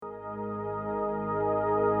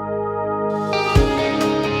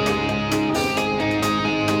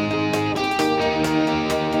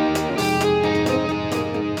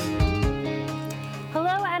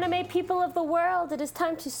it is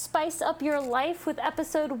time to spice up your life with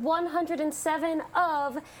episode 107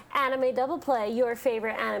 of Anime Double Play, your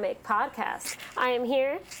favorite anime podcast. I am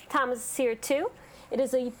here, Thomas is here too. It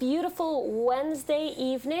is a beautiful Wednesday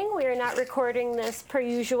evening. We are not recording this per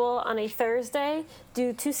usual on a Thursday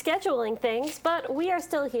due to scheduling things, but we are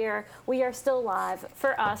still here. We are still live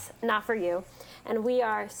for us, not for you. And we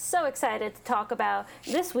are so excited to talk about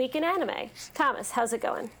this week in anime. Thomas, how's it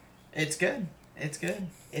going? It's good. It's good.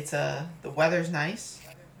 It's the weather's nice,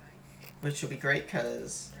 which will be great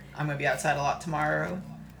because I'm gonna be outside a lot tomorrow,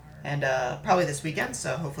 and probably this weekend.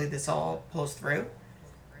 So hopefully this all pulls through.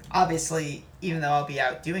 Obviously, even though I'll be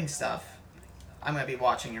out doing stuff, I'm gonna be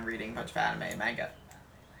watching and reading a bunch of anime and manga.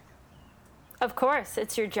 Of course,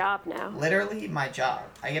 it's your job now. Literally my job.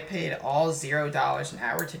 I get paid all $0 an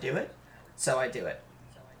hour to do it, so I do it.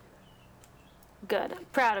 Good.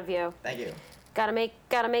 Proud of you. Thank you. Gotta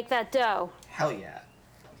make that dough. Hell yeah.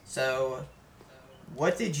 So,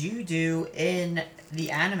 what did you do in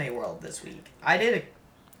the anime world this week? I didn't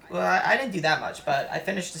do that much, but I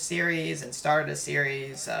finished a series and started a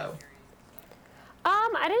series, so...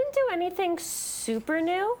 I didn't do anything super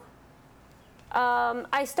new.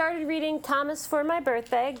 I started reading Thomas for my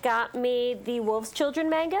birthday, got me the Wolf's Children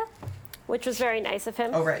manga, which was very nice of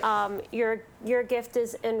him. Oh, right. Your gift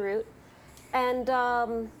is en route.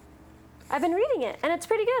 And, I've been reading it, and it's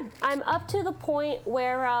pretty good. I'm up to the point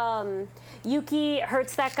where Yuki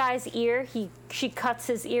hurts that guy's ear. She cuts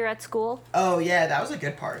his ear at school. Oh, yeah, that was a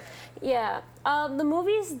good part. Yeah. The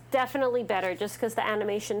movie's definitely better just because the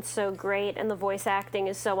animation's so great and the voice acting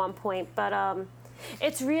is so on point. But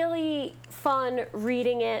it's really fun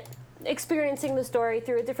reading it, experiencing the story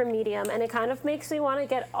through a different medium, and it kind of makes me want to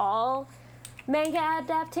get all manga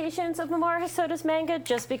adaptations of Mamoru Hosoda's manga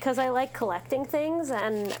just because I like collecting things,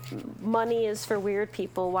 and money is for weird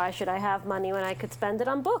people. Why should I have money when I could spend it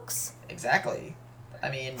on books? Exactly.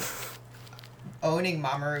 I mean, owning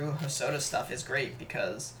Mamoru Hosoda stuff is great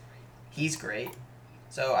because he's great.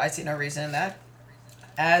 So I see no reason in that.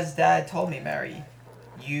 As Dad told me, Mary,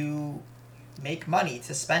 you make money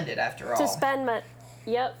to spend it after all. To spend money.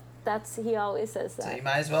 Yep, he always says that. So you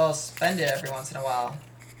might as well spend it every once in a while.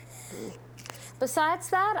 Besides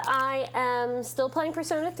that, I am still playing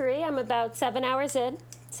Persona 3. I'm about 8 hours in.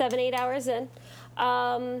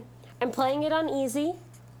 I'm playing it on easy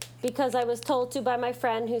because I was told to by my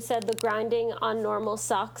friend who said the grinding on normal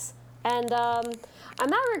sucks. And I'm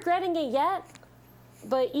not regretting it yet,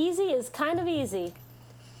 but easy is kind of easy.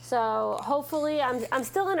 So hopefully, I'm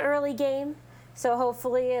still in early game. So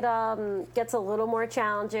hopefully it gets a little more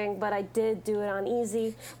challenging, but I did do it on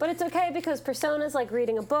easy. But it's okay because Persona's like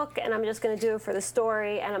reading a book, and I'm just going to do it for the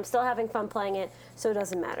story, and I'm still having fun playing it, so it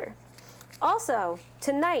doesn't matter. Also,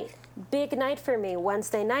 tonight, big night for me,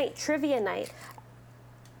 Wednesday night, trivia night.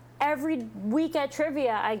 Every week at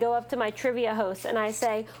trivia, I go up to my trivia host, and I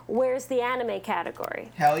say, where's the anime category?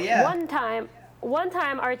 Hell yeah. One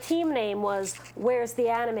time our team name was, where's the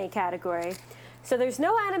anime category? So there's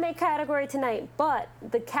no anime category tonight, but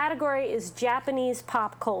the category is Japanese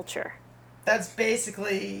pop culture. That's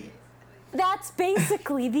basically the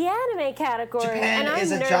anime category. Japan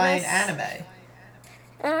is a giant anime.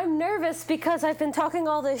 And I'm nervous because I've been talking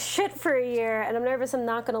all this shit for a year, and I'm nervous I'm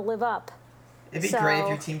not going to live up. It'd be great if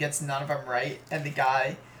your team gets none of them right, and the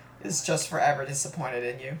guy is just forever disappointed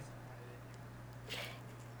in you.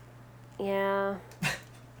 Yeah.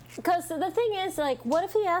 Because the thing is, like, what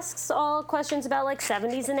if he asks all questions about, like,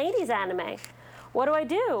 70s and 80s anime? What do I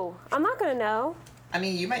do? I'm not going to know. I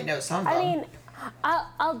mean, you might know some of them. I mean,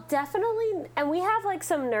 I'll definitely... And we have, like,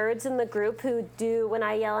 some nerds in the group who do, when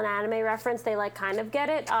I yell an anime reference, they, like, kind of get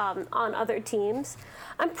it on other teams.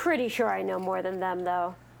 I'm pretty sure I know more than them,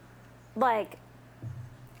 though. Like,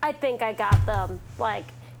 I think I got them, like,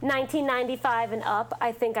 1995 and up.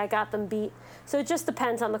 I think I got them beat. So it just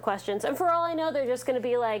depends on the questions. And for all I know, they're just going to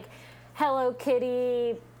be like Hello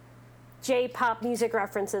Kitty, J-pop music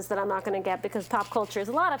references that I'm not going to get because pop culture is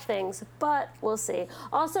a lot of things, but we'll see.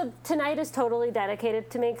 Also, tonight is totally dedicated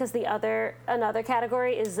to me because another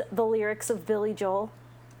category is the lyrics of Billy Joel.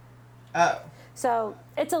 Oh. So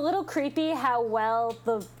it's a little creepy how well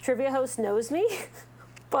the trivia host knows me,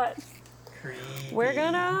 but creepy. we're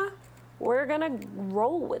gonna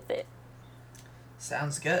roll with it.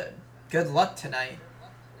 Sounds good. Good luck tonight.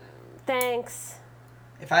 Thanks.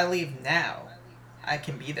 If I leave now, I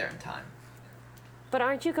can be there in time. But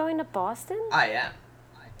aren't you going to Boston? I am.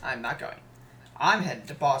 I'm not going. I'm headed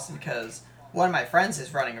to Boston because one of my friends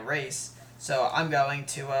is running a race, so I'm going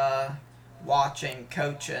to watch and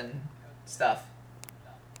coach and stuff.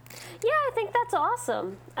 Yeah, I think that's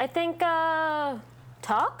awesome. I think,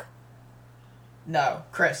 Talk? No,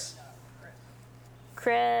 Chris.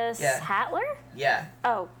 Chris Yeah. Hattler? Yeah.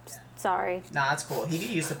 Oh, sorry. Nah, that's cool. He could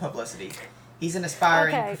use the publicity. He's an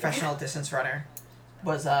aspiring Okay. professional distance runner.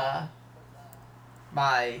 Was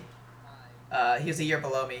my he was a year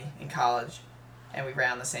below me in college, and we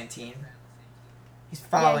ran on the same team. He's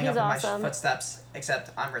following he's up in my awesome. footsteps,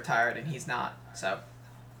 except I'm retired and he's not. So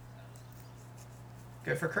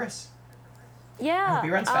good for Chris. Yeah. I hope he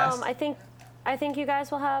runs fast. I think you guys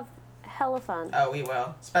will have hella fun. Oh, we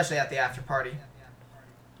will, especially at the after party.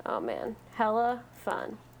 Oh man, hella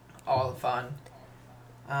fun. All the fun.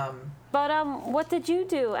 But what did you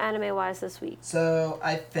do anime wise this week? So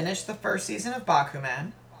I finished the first season of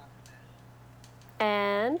Bakuman.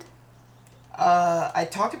 And I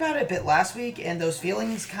talked about it a bit last week, and those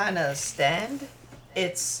feelings kind of stand.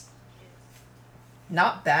 It's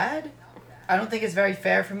not bad. I don't think it's very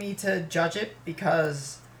fair for me to judge it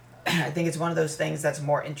because I think it's one of those things that's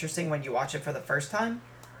more interesting when you watch it for the first time.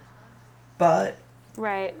 But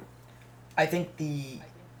right. I think the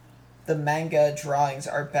manga drawings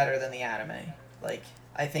are better than the anime. Like,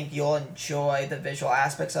 I think you'll enjoy the visual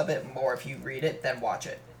aspects of it more if you read it than watch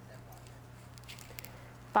it.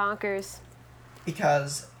 Bonkers.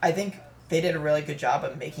 Because I think they did a really good job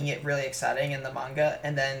of making it really exciting in the manga,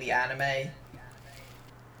 and then the anime,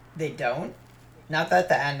 they don't. Not that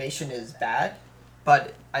the animation is bad,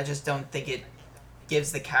 but I just don't think it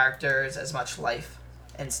gives the characters as much life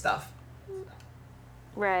and stuff.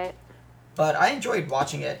 Right. But I enjoyed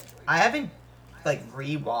watching it. I haven't,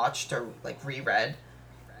 rewatched or, reread.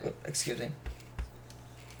 Excuse me.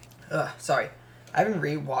 Sorry. I haven't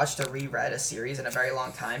rewatched or reread a series in a very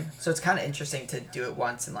long time, so it's kind of interesting to do it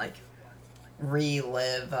once and,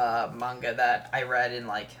 relive manga that I read in,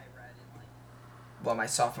 my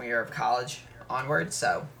sophomore year of college onward,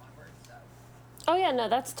 so. Oh, yeah, no,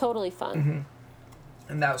 that's totally fun. Mm-hmm.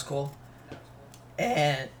 And that was cool.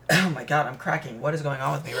 And, oh my god, I'm cracking. What is going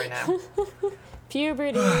on with me right now?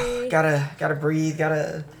 Puberty. gotta breathe,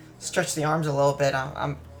 gotta stretch the arms a little bit.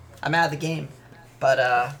 I'm out of the game.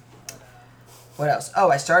 But, what else? Oh,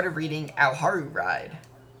 I started reading Aoharu Ride.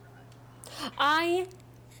 I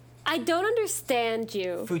don't understand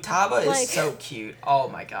you. Futaba is so cute. Oh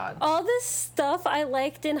my god. All this stuff I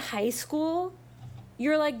liked in high school,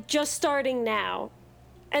 you're just starting now.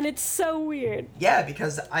 And it's so weird. Yeah,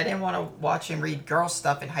 because I didn't want to watch and read girl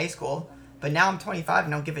stuff in high school, but now I'm 25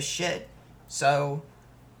 and don't give a shit. So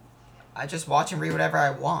I just watch and read whatever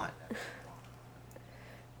I want.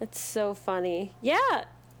 It's so funny. Yeah.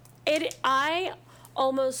 I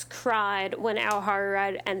almost cried when Aoharu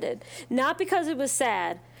Ride ended. Not because it was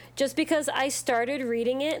sad, just because I started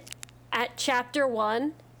reading it at chapter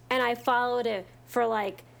 1 and I followed it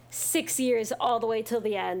for 6 years all the way till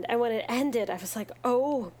the end. And when it ended, I was like,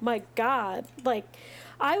 oh my god.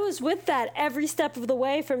 I was with that every step of the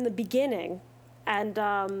way from the beginning. And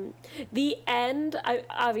the end,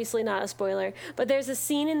 obviously not a spoiler, but there's a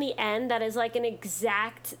scene in the end that is an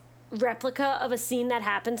exact replica of a scene that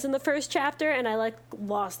happens in the first chapter, and I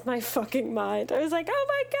lost my fucking mind. I was like, oh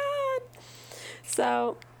my god.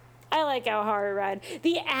 So I like Aoharu Ride.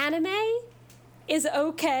 The anime is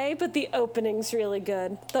okay, but the opening's really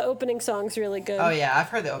good. The opening song's really good. Oh yeah, I've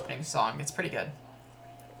heard the opening song. It's pretty good.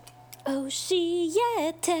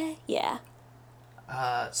 Oshiete. Yeah.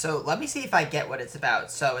 So let me see if I get what it's about.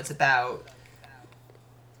 So it's about.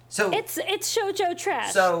 So it's shoujo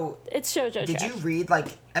trash. So it's shoujo did trash. you read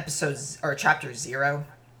episodes or chapter 0?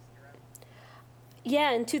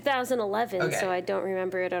 Yeah, in 2011. Okay. So I don't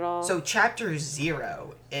remember it at all. So chapter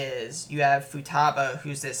 0 is you have Futaba,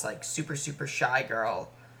 who's this super super shy girl,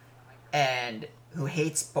 and who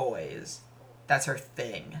hates boys. That's her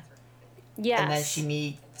thing. Yes. And then she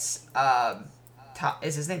meets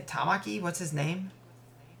is his name Tamaki? What's his name?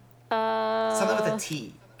 Something with a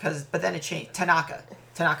T. But then it changed.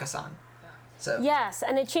 Tanaka-san. So yes,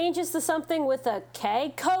 and it changes to something with a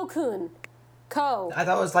K. Ko-kun. Ko. I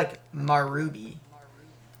thought it was Marubi.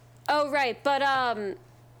 Oh right, but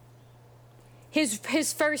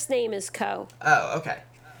his first name is Ko. Oh, okay.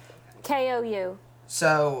 K-O-U.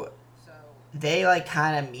 So they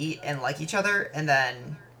kind of meet and like each other, and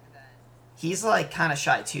then he's kind of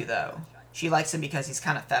shy too though. She likes him because he's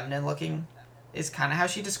kind of feminine looking, is kind of how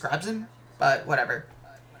she describes him, but whatever.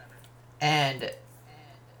 And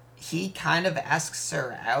he kind of asks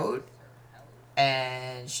her out,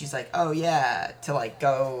 and she's like, oh yeah, to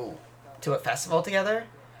go to a festival together.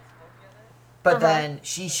 But then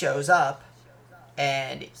she shows up,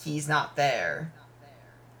 and he's not there.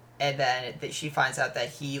 And then she finds out that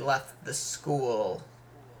he left the school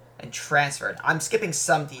and transferred. I'm skipping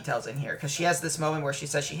some details in here, because she has this moment where she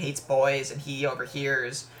says she hates boys, and he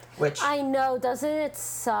overhears, which... I know, doesn't it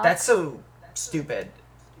suck? That's so stupid.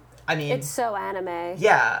 I mean, It's so anime.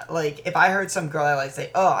 yeah, like, if I heard some girl I like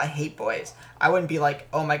say, oh, I hate boys, I wouldn't be like,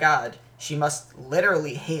 oh my god, she must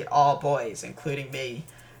literally hate all boys, including me.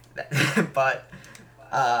 But,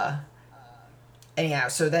 anyhow,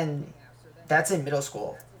 so then, that's in middle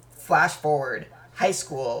school. Flash forward, high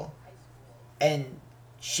school, and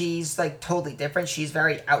she's, like, totally different. She's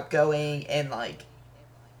very outgoing and, like,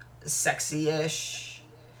 sexy-ish,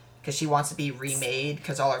 because she wants to be remade,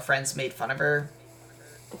 because all her friends made fun of her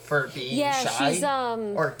for being shy she's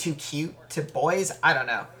or too cute to boys. I don't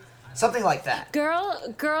know, something like that.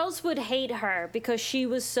 Girls would hate her because she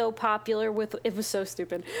was so popular with. It was so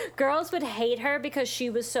stupid. Girls would hate her because she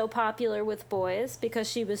was so popular with boys because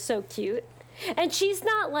she was so cute. And she's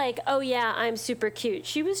not like, oh yeah, I'm super cute.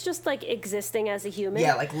 She was just like existing as a human.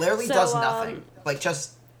 Yeah, like literally does nothing. Like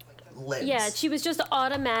just lives. Yeah, she was just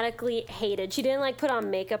automatically hated. She didn't like put on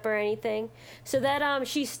makeup or anything. So that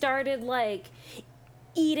she started like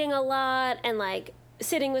eating a lot and like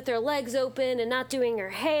sitting with her legs open and not doing her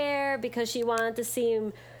hair because she wanted to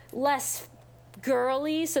seem less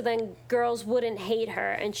girly, so then girls wouldn't hate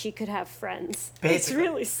her and she could have friends. Basically, it's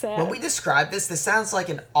really sad. When we describe this sounds like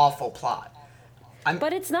an awful plot.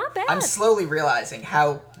 But it's not bad. I'm slowly realizing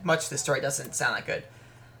how much the story doesn't sound that good.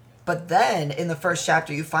 But then, in the first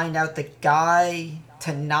chapter, you find out the guy,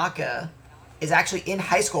 Tanaka, is actually in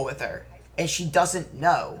high school with her, and she doesn't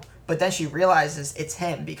know. But then she realizes it's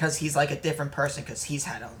him because he's like a different person because he's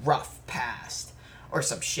had a rough past or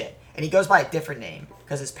some shit. And he goes by a different name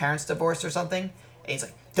because his parents divorced or something. And he's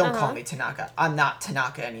like, don't call me Tanaka. I'm not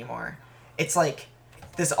Tanaka anymore. It's like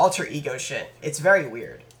this alter ego shit. It's very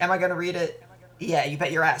weird. Am I going to read it? Yeah, you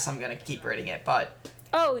bet your ass I'm going to keep reading it, but...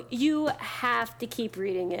 Oh, you have to keep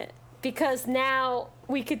reading it because now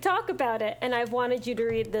we could talk about it, and I've wanted you to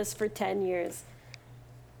read this for 10 years.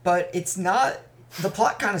 But it's not... The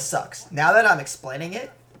plot kind of sucks. Now that I'm explaining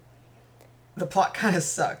it, the plot kind of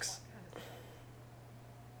sucks.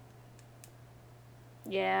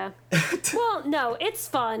 Yeah. Well, no, it's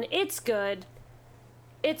fun. It's good.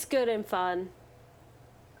 It's good and fun.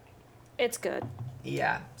 It's good.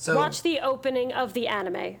 Yeah. So watch the opening of the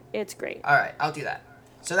anime. It's great. All right, I'll do that.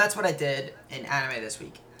 So that's what I did in anime this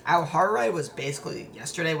week. Our Harurai was basically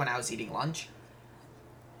yesterday when I was eating lunch.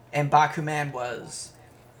 And Bakuman was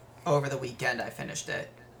over the weekend. I finished it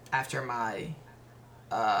after my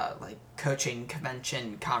like coaching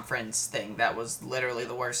convention conference thing. That was literally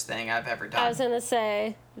the worst thing I've ever done. I was gonna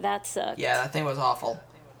say that sucked. Yeah, that thing was awful.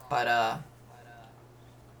 But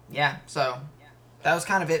yeah, so that was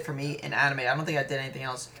kind of it for me in anime. I don't think I did anything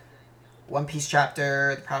else. One Piece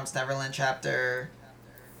chapter, the Promised Neverland chapter.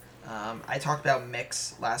 I talked about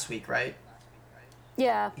Mix last week, right?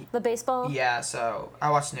 Yeah, the baseball. Yeah, so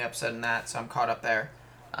I watched a new episode in that, so I'm caught up there.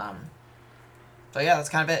 So yeah, that's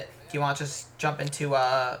kind of it. Do you want to just jump into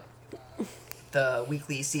the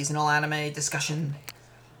weekly seasonal anime discussion?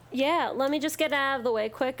 Yeah, let me just get out of the way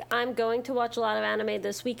quick. I'm going to watch a lot of anime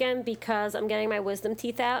this weekend because I'm getting my wisdom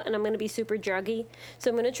teeth out and I'm going to be super druggy. So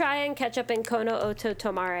I'm going to try and catch up in Kono Oto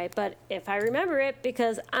Tomare, but if I remember it,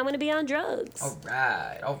 because I'm going to be on drugs. All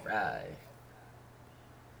right.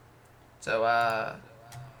 So,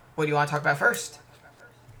 what do you want to talk about first?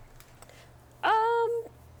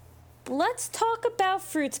 Let's talk about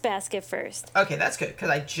Fruits Basket first. Okay, that's good, because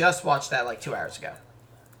I just watched that like 2 hours ago.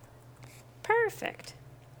 Perfect.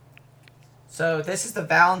 So this is the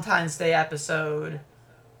Valentine's Day episode.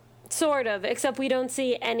 Sort of, except we don't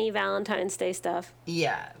see any Valentine's Day stuff.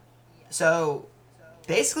 Yeah. So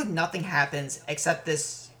basically nothing happens except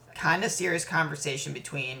this kind of serious conversation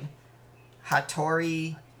between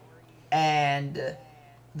Hattori and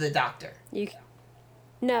the doctor.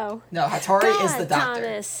 No. No, Hattori God, is the doctor.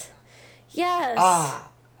 Thomas. Yes.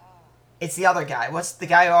 It's the other guy. What's the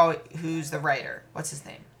guy who's the writer? What's his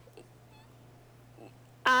name?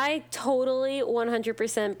 I totally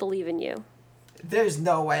 100% believe in you. There's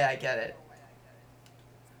no way I get it.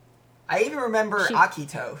 I even remember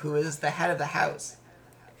Akito, who is the head of the house.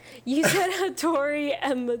 You said Hattori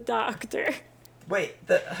and the doctor. Wait,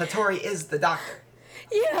 the Hattori is the doctor.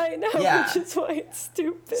 Yeah, I know, Yeah. which is why it's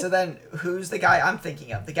stupid. So then, who's the guy I'm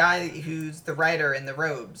thinking of? The guy who's the writer in the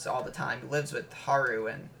robes all the time, who lives with Haru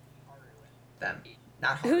and them.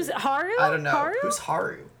 Not Haru. Who's Haru? I don't know. Haru? Who's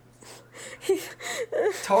Haru?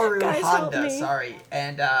 Toru Guys, help Honda, me. sorry.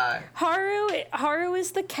 And, Haru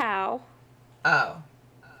is the cow. oh.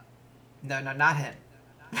 No, not him.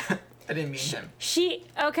 I didn't mean him.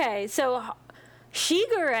 Okay, so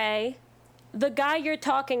Shigure, the guy you're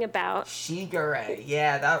talking about, Shigure,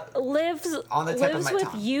 yeah, that lives on the tip of my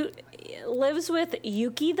tongue. Lives with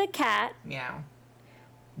Yuki the cat. Meow.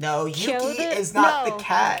 No, Yuki Kyoto- is not no. the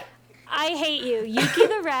cat. I hate you. Yuki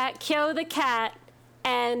the rat, Kyo the cat,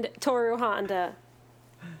 and Toru Honda.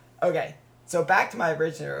 Okay, so back to my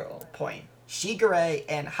original point. Shigure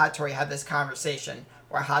and Hattori have this conversation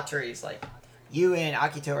where Hattori's like, you and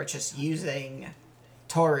Akito are just using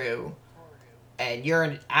Toru, and you're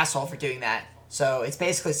an asshole for doing that. So it's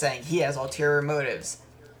basically saying he has ulterior motives.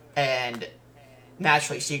 And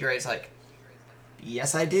naturally, Shigure is like,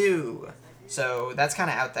 yes, I do. So that's kind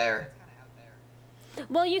of out there.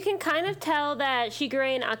 Well, you can kind of tell that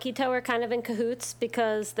Shigure and Akito are kind of in cahoots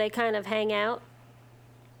because they kind of hang out.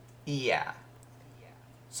 Yeah.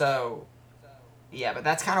 So, yeah, but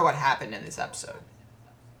that's kind of what happened in this episode.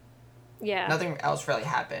 Yeah. Nothing else really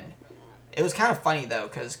happened. It was kind of funny, though,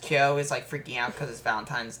 because Kyo is, like, freaking out because it's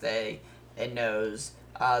Valentine's Day and knows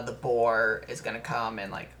the boar is going to come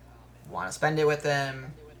and, like, want to spend it with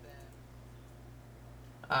him.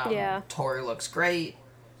 Yeah. Toru looks great.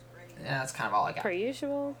 Yeah, that's kind of all I got. Per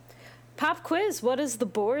usual. Pop quiz, what is the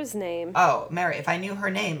boar's name? Oh, Mary, if I knew her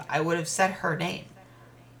name, I would have said her name.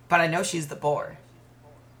 But I know she's the boar.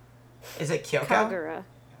 Is it Kyoko? Kagura.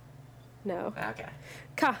 No. Okay.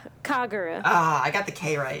 Kagura. Ah, I got the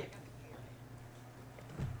K right.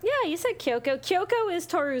 Yeah, you said Kyoko. Kyoko is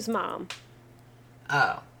Toru's mom.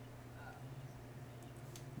 Oh.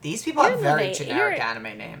 These people You're have very innovate- generic you're-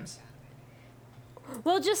 anime names.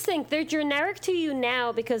 Well, just think, they're generic to you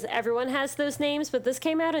now because everyone has those names, but this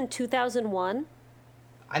came out in 2001.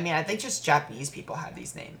 I mean, I think just Japanese people have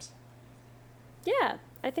these names. Yeah,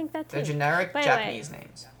 I think that too. They're generic By the way, Japanese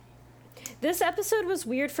names. This episode was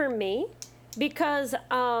weird for me because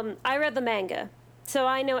I read the manga, so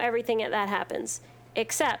I know everything that happens.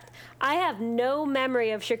 Except, I have no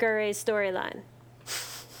memory of Shigure's storyline.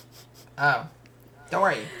 Oh. Don't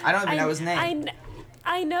worry. I don't even know his name.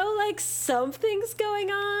 I know, like, something's going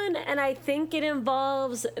on, and I think it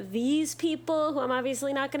involves these people, who I'm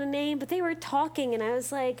obviously not going to name, but they were talking, and I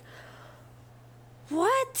was like,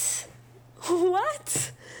 what?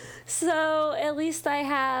 What? So, at least I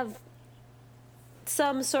have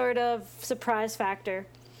some sort of surprise factor.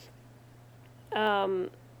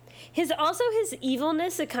 His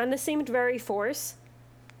evilness, it kind of seemed very forced.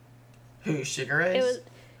 Who, Shigure It is? was,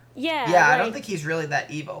 yeah. Yeah, I like, don't think he's really that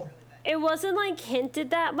evil. it wasn't like hinted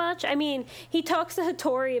that much. I mean, he talks to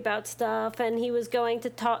Hattori about stuff, and he was going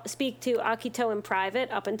to speak to Akito in private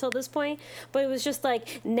up until this point, but it was just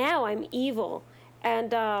like, now I'm evil.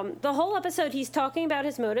 And the whole episode, he's talking about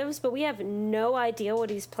his motives, but we have no idea what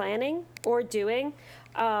he's planning or doing,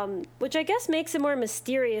 which I guess makes it more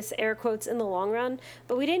mysterious, air quotes, in the long run.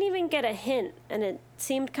 But we didn't even get a hint, and it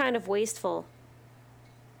seemed kind of wasteful.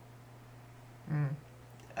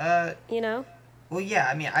 You know? Well, yeah,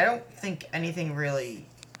 I mean, I don't think anything really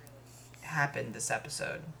happened this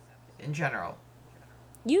episode, in general.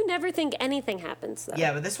 You never think anything happens, though.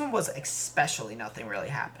 Yeah, but this one was especially nothing really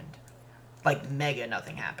happened. Like, mega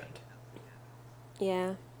nothing happened.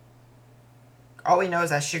 Yeah. All we know is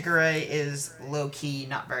that Shigure is low-key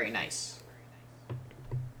not very nice.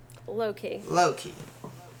 Low-key. Low-key.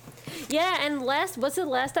 Yeah, and was it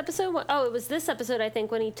last episode? Oh, it was this episode, I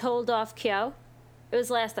think, when he told off Kyo. It was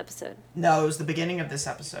last episode. No, it was the beginning of this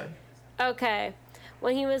episode. Okay.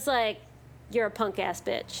 When he was like, you're a punk-ass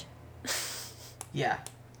bitch. Yeah.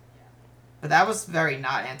 But that was very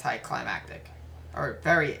not anticlimactic. Or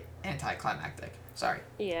very anticlimactic. Sorry.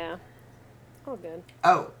 Yeah. Oh, good.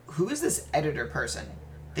 Oh, who is this editor person?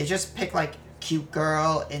 They just pick, like, cute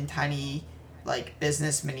girl in tiny, like,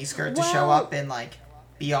 business miniskirt to show Well- up and, like,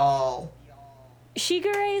 be all...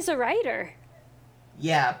 Shigure is a writer.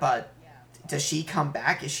 Yeah, but does she come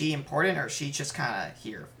back? Is she important, or is she just kind of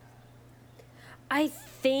here? I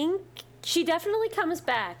think she definitely comes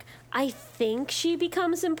back. I think she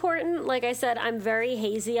becomes important. Like I said, I'm very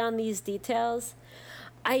hazy on these details.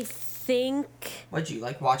 I think... What'd you,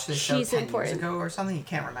 like, watch this show She's 10 important. years ago or something? You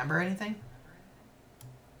can't remember anything?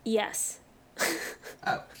 Yes.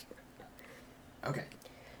 Oh. Okay.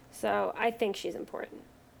 So I think she's important.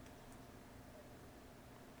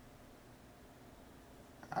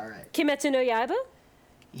 Alright. Kimetsu no Yaiba?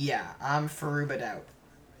 Yeah, I'm Furuba out.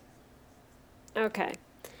 Okay.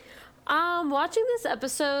 Watching this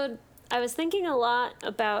episode, I was thinking a lot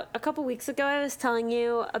about, a couple weeks ago I was telling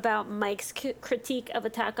you about Mike's critique of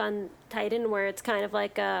Attack on Titan, where it's kind of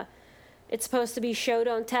like it's supposed to be show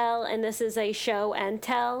don't tell, and this is a show and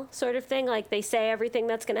tell sort of thing. Like, they say everything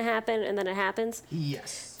that's going to happen, and then it happens.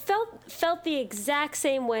 Yes. Felt the exact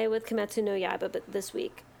same way with Kimetsu no Yaiba, but this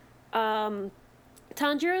week.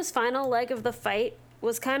 Tanjiro's final leg of the fight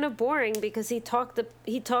was kind of boring because he talked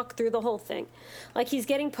through the whole thing. Like, he's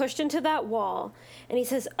getting pushed into that wall and he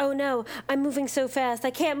says, "Oh no, I'm moving so fast.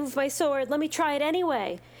 I can't move my sword. Let me try it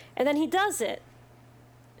anyway." And then he does it.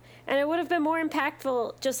 And it would have been more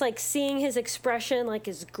impactful just like seeing his expression, like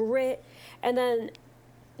his grit, and then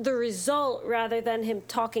the result rather than him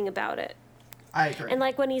talking about it. I agree. And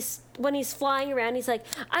like when he's flying around, he's like,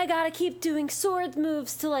 "I gotta keep doing sword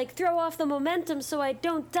moves to like throw off the momentum so I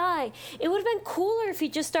don't die." It would have been cooler if he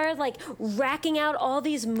just started like racking out all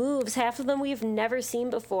these moves, half of them we've never seen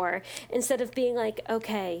before, instead of being like,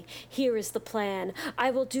 "Okay, here is the plan.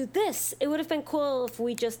 I will do this." It would have been cool if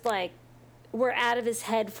we just like were out of his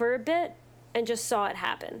head for a bit and just saw it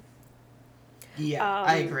happen. Yeah,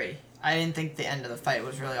 I agree. I didn't think the end of the fight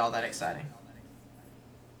was really all that exciting.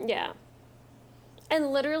 Yeah.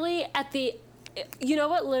 And literally you know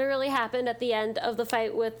what literally happened at the end of the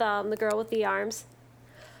fight with the girl with the arms?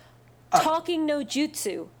 Talking no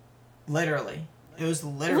jutsu. Literally. It was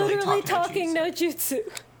literally talking no no jutsu.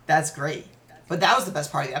 That's great. But that was the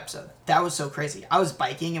best part of the episode. That was so crazy. I was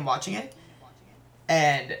biking and watching it,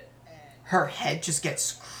 and her head just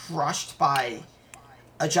gets crushed by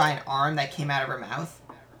a giant arm that came out of her mouth.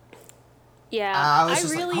 Yeah, I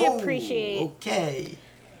really appreciate. Okay,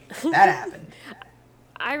 that happened.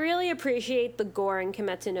 I really appreciate the gore in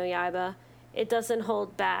Kimetsu no Yaiba. It doesn't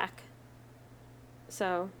hold back.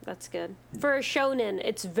 So, that's good. For a shonen,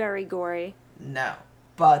 it's very gory. No.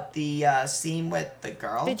 But the scene with the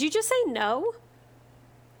girl... Did you just say no?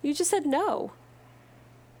 You just said no.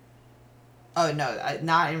 Oh, no,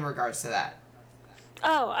 not in regards to that.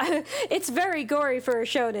 Oh, it's very gory for a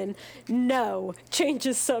shonen. No.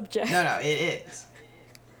 Changes subject. No, it is.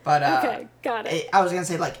 But, okay, got it. I was going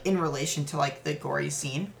to say, like, in relation to, like, the gory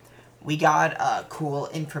scene, we got cool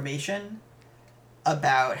information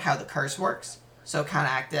about how the curse works. So it kind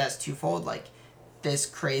of acted as twofold, like, this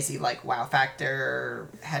crazy, like, wow factor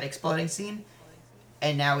head exploding scene.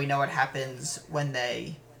 And now we know what happens when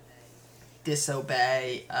they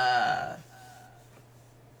disobey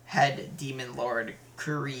head demon lord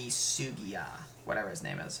Kurisugiya, whatever his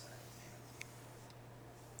name is.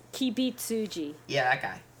 Kibitsuji. Yeah, that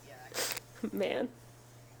guy. Man.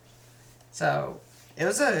 So it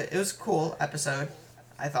was a cool episode,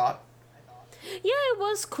 I thought. Yeah, it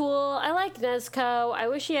was cool. I like Nezuko. I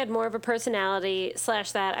wish he had more of a personality /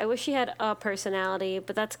 that. I wish he had a personality,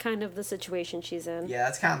 but that's kind of the situation she's in. Yeah,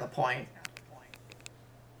 that's kind of the point.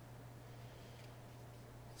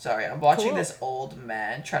 Sorry, I'm watching this old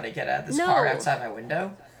man try to get out of this car outside my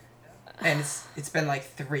window. And it's been like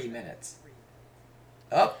 3 minutes.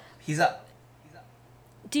 Oh, he's up.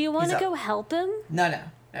 Do you want to go help him? No,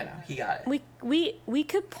 he got it. We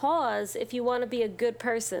could pause if you want to be a good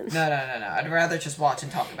person. No. I'd rather just watch and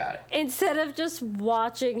talk about it. Instead of just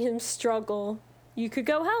watching him struggle, you could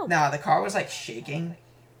go help. No, the car was like shaking.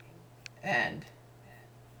 And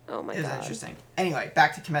oh my god. It was interesting. Anyway,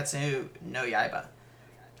 back to Kimetsu no Yaiba.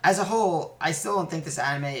 As a whole, I still don't think this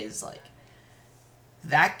anime is like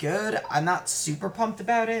that good. I'm not super pumped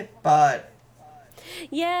about it, but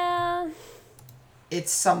yeah,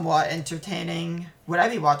 it's somewhat entertaining. Would I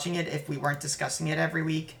be watching it if we weren't discussing it every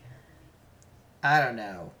week? I don't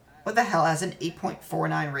know. What the hell has an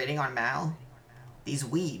 8.49 rating on Mal? These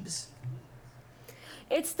weebs.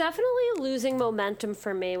 It's definitely losing momentum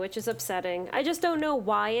for me, which is upsetting. I just don't know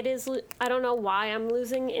why it is. I don't know why I'm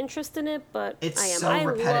losing interest in it, but it's I am. So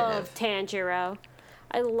repetitive. I love Tanjiro.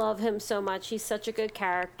 I love him so much. He's such a good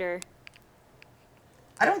character.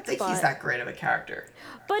 I don't think he's that great of a character.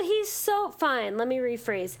 But he's so... Fine, let me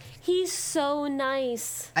rephrase. He's so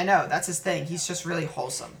nice. I know, that's his thing. He's just really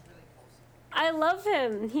wholesome. I love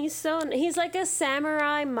him. He's like a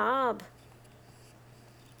samurai mob.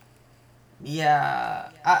 Yeah,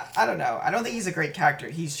 I don't know. I don't think he's a great character.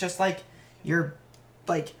 He's just like your,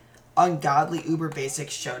 like, ungodly uber basic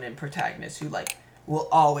shonen protagonist who, like, will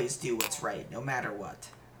always do what's right no matter what.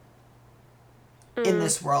 In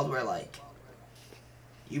this world where, like,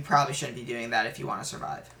 you probably shouldn't be doing that if you want to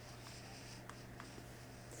survive.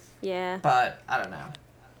 Yeah. But, I don't know.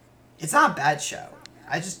 It's not a bad show.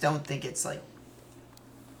 I just don't think it's, like,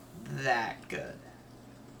 that good.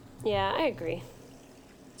 Yeah, I agree.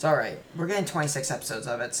 It's alright. We're getting 26 episodes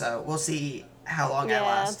of it, so we'll see how long I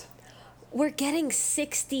last. We're getting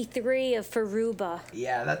 63 of Furuba.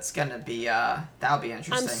 Yeah, that's gonna be, that'll be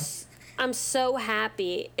interesting. I'm so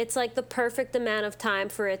happy. It's like the perfect amount of time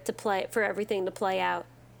for everything to play out.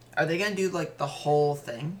 Are they gonna do, like, the whole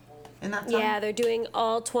thing in that time? Yeah, they're doing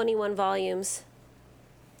all 21 volumes.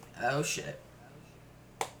 Oh, shit.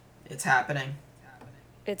 It's happening.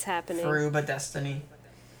 It's happening. Furuba Destiny.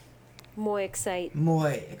 Muy excite.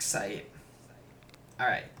 Muy excite. All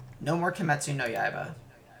right. No more Kimetsu no Yaiba.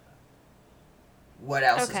 What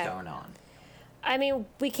else Okay. is going on? I mean,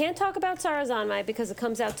 we can't talk about Sarazanmai because it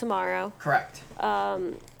comes out tomorrow. Correct.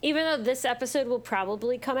 Even though this episode will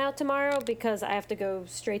probably come out tomorrow because I have to go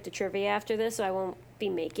straight to trivia after this, so I won't be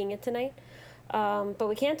making it tonight. But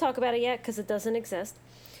we can't talk about it yet because it doesn't exist.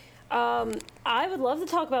 I would love to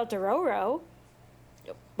talk about Dororo,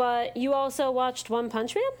 but you also watched One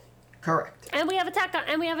Punch Man, Correct. and we have Attack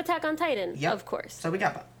on Titan, Yep. of course. So we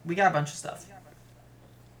got a bunch of stuff.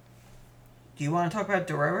 Do you want to talk about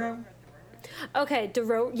Dororo? Okay,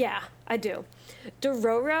 Dororo. Yeah, I do.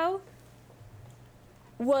 Dororo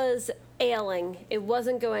was ailing. It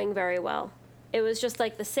wasn't going very well. It was just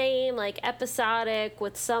like the same, like episodic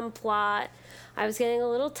with some plot. I was getting a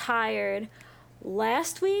little tired.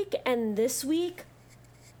 Last week and this week,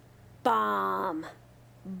 bomb.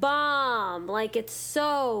 Like, it's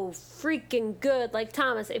so freaking good. Like,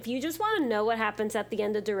 Thomas, if you just want to know what happens at the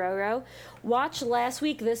end of Dororo, watch last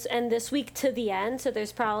week, this week to the end. So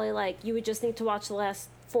there's probably, like, you would just need to watch the last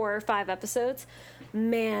 4 or 5 episodes.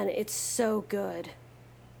 Man, it's so good.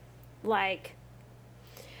 Like,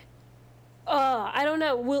 I don't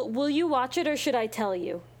know. Will you watch it or should I tell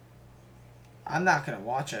you? I'm not gonna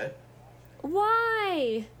watch it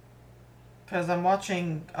Why? because I'm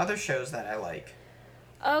watching other shows that I like.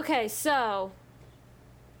 Okay, so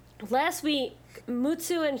last week,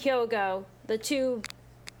 Mutsu and Hyogo, the two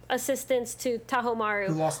assistants to Tahomaru,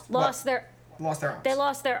 Who lost their arms. they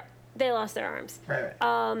lost their arms. Right.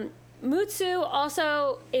 Mutsu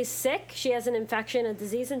also is sick. She has an infection, a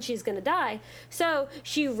disease, and she's gonna die. So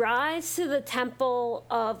she rides to the temple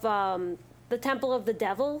of the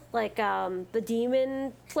devil, like the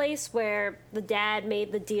demon place where the dad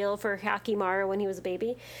made the deal for Hakimaru when he was a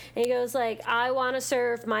baby. And he goes like, I want to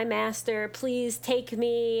serve my master. Please take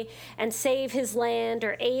me and save his land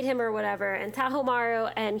or aid him or whatever. And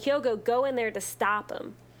Tahomaru and Hyogo go in there to stop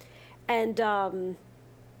him. And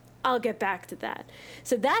I'll get back to that.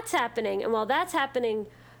 So that's happening. And while that's happening,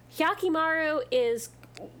 Hyakimaru is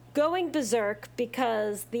going berserk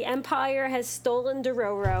because the Empire has stolen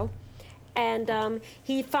Dororo. And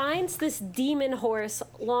he finds this demon horse.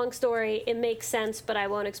 Long story, it makes sense, but I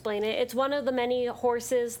won't explain it. It's one of the many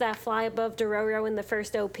horses that fly above Dororo in the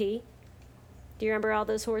first OP. Do you remember all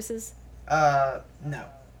those horses? No.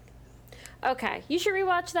 Okay, you should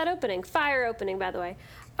rewatch that opening. Fire opening, by the way.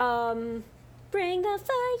 Bring the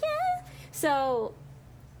fire. So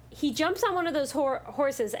he jumps on one of those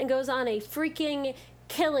horses and goes on a freaking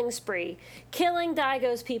killing spree, killing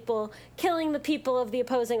Daigo's people, killing the people of the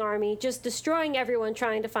opposing army, just destroying everyone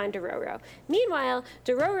trying to find Dororo. Meanwhile,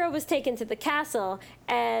 Dororo was taken to the castle,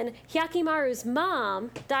 and Hyakimaru's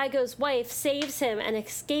mom, Daigo's wife, saves him and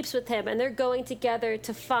escapes with him, and they're going together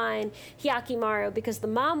to find Hyakimaru because the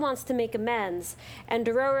mom wants to make amends, and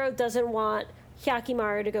Dororo doesn't want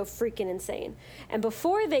Hyakimaru to go freaking insane. And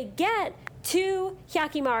before they get to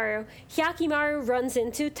Hyakimaru runs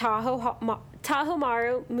into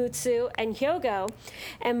Tahomaru, Mutsu, and Hyogo.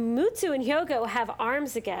 And Mutsu and Hyogo have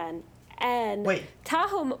arms again. And Wait.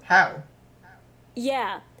 How?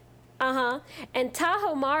 Yeah. And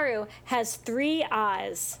Tahomaru has 3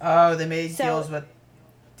 eyes. Oh, they made deals with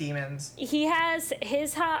demons. He has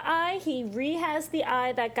his eye. He re-has the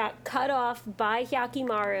eye that got cut off by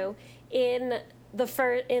Hyakimaru in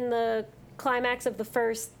the climax of the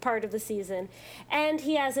first part of the season, and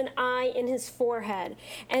he has an eye in his forehead,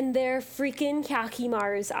 and they're freaking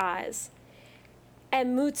Hyakimaru's eyes.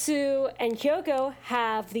 And Mutsu and Hyogo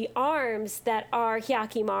have the arms that are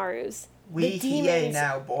Hyakimaru's. We Hiei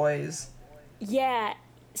now, boys. Yeah.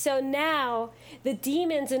 So now the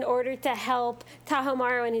demons, in order to help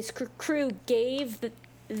Tahomaru and his crew, gave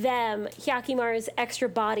them Hyakimaru's extra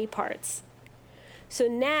body parts. So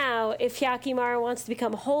now, if Hyakimaru wants to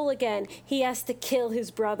become whole again, he has to kill his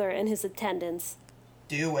brother and his attendants.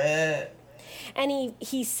 Do it. And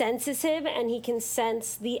he senses him, and he can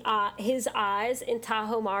sense his eyes in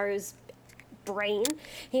Tahomaru's brain.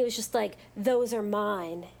 He was just like, those are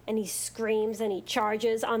mine. And he screams and he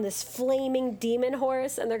charges on this flaming demon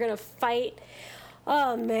horse, and they're going to fight.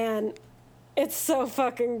 Oh, man. It's so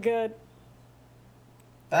fucking good.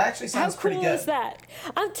 That actually sounds pretty good. How cool is that?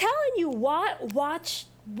 I'm telling you, watch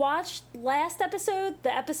last episode,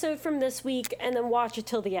 the episode from this week, and then watch it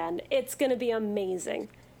till the end. It's going to be amazing.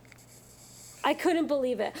 I couldn't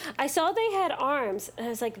believe it. I saw they had arms, and I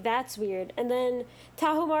was like, that's weird. And then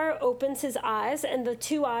Tahomaru opens his eyes, and the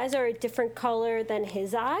 2 eyes are a different color than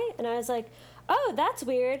his eye. And I was like, oh, that's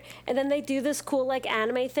weird. And then they do this cool, like,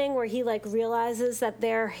 anime thing where he, like, realizes that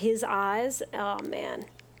they're his eyes. Oh, man.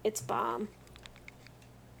 It's bomb.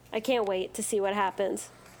 I can't wait to see what happens.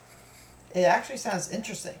 It actually sounds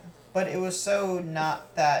interesting, but it was so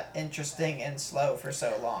not that interesting and slow for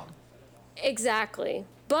so long. Exactly.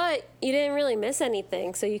 But you didn't really miss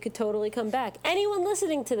anything, so you could totally come back. Anyone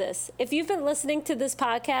listening to this, if you've been listening to this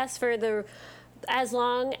podcast for as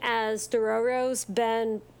long as Dororo's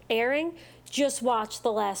been airing, just watch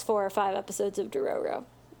the last 4 or 5 episodes of Dororo.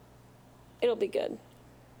 It'll be good.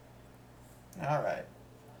 All right.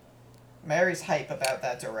 Mary's hype about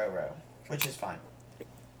that Dororo, which is fine.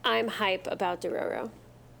 I'm hype about Dororo.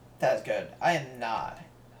 That's good. I am not.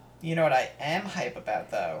 You know what I am hype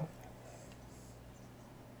about, though?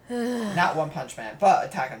 Not One Punch Man, but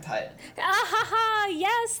Attack on Titan. Ah ha ha!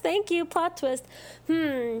 Yes, thank you. Plot twist.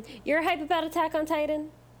 You're hype about Attack on Titan?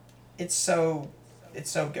 It's so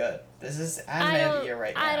good. This is anime of the year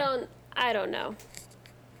right now. I don't know.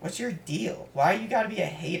 What's your deal? Why you gotta be a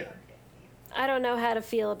hater? I don't know how to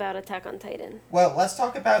feel about Attack on Titan. Well, let's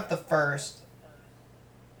talk about the first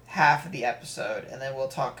half of the episode, and then we'll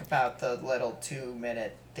talk about the little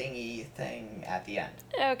 2-minute thingy thing at the end.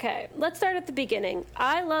 Okay, let's start at the beginning.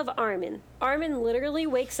 I love Armin. Armin literally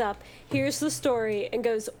wakes up, hears the story, and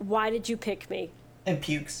goes, "Why did you pick me?" And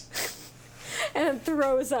pukes. And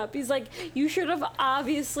throws up. He's like, "You should have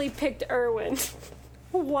obviously picked Erwin.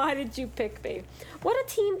 Why did you pick me?" What a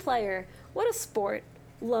team player. What a sport.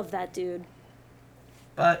 Love that dude.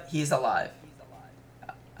 But he's alive.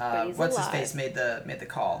 But he's what's alive. his face made the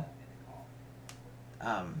call.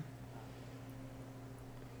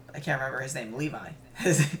 I can't remember his name. Levi.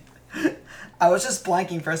 I was just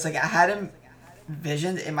blanking for a second. I had him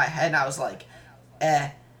visioned in my head, and I was like,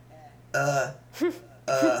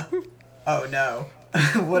 oh no,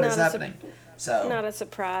 what is happening? So Not a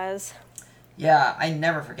surprise. yeah, I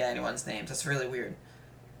never forget anyone's names. That's really weird.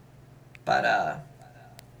 But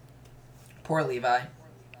poor Levi.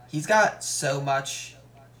 He's got so much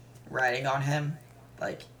riding on him.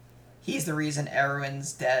 Like, he's the reason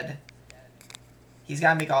Erwin's dead. He's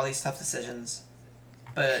got to make all these tough decisions.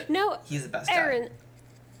 But No, he's the best guy.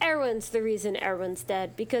 Erwin's the reason Erwin's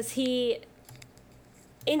dead, because he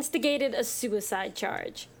instigated a suicide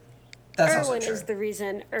charge. That's also Erwin true. is the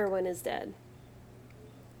reason Erwin is dead.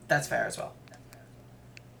 That's fair as well.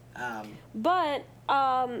 But,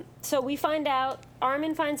 so we find out,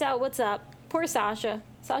 Armin finds out what's up. Poor Sasha.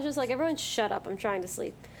 Sasha's like, "Everyone shut up, I'm trying to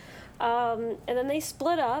sleep." And then they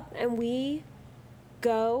split up, and we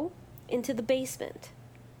go into the basement.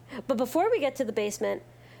 But before we get to the basement,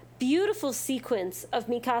 beautiful sequence of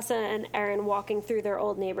Mikasa and Eren walking through their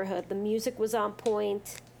old neighborhood. The music was on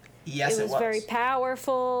point. Yes, It was very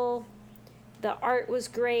powerful. The art was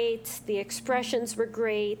great. The expressions were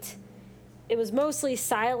great. It was mostly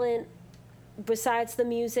silent. Besides the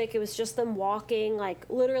music, it was just them walking, like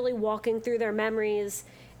literally walking through their memories.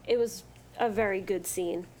 It was a very good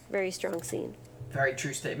scene. Very strong scene. Very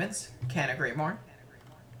true statements. Can't agree more.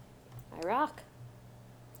 I rock.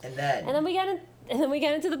 And then we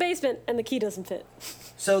get into the basement, and the key doesn't fit.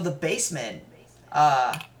 so the basement,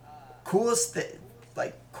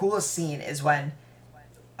 coolest scene is when,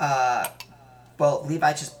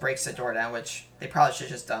 Levi just breaks the door down, which they probably should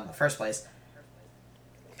have just done in the first place.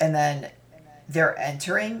 And then they're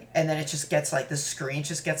entering, and then it just gets like the screen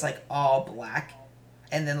just gets like all black,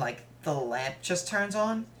 and then like the lamp just turns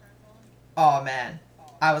on. Oh man,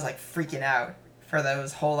 I was like freaking out for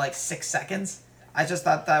those whole like 6 seconds. I just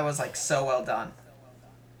thought that was like so well done.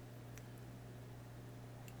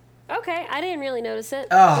 Okay, I didn't really notice it,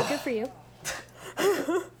 Oh. but good for you.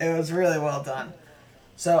 It was really well done.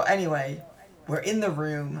 So anyway, we're in the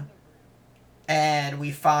room, and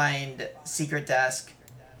we find secret desk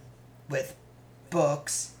with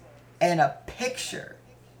books and a picture.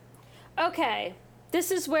 Okay,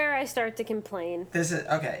 this is where I start to complain. This is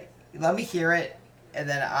okay. Let me hear it, and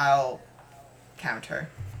then I'll counter.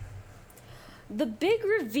 The big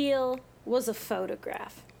reveal was a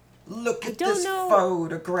photograph. Look at don't this know-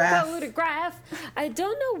 photograph. I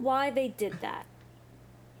don't know why they did that.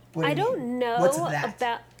 What do I you don't mean? know What's that?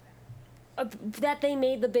 about that they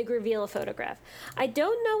made the big reveal a photograph. I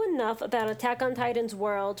don't know enough about Attack on Titan's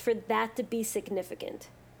world for that to be significant.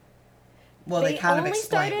 Well, they kind of only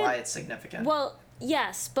explain started- why it's significant. Well,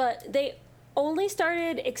 yes, but they only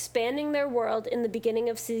started expanding their world in the beginning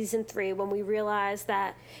of season 3 when we realized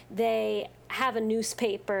that they have a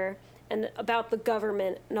newspaper and about the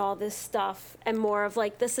government and all this stuff, and more of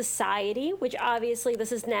like the society, which obviously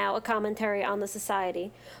this is now a commentary on the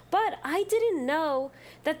society. But I didn't know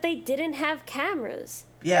that they didn't have cameras.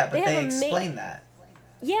 yeah, but they they have a explain that.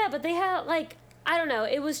 Yeah, but they have, like, I don't know,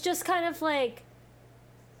 it was just kind of like,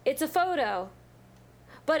 it's a photo.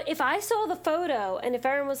 But if I saw the photo and if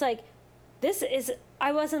Aaron was like,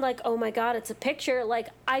 I wasn't like, oh my God, it's a picture. Like,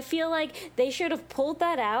 I feel like they should have pulled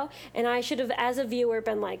that out, and I should have, as a viewer,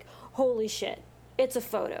 been like, holy shit, it's a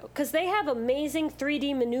photo. Because they have amazing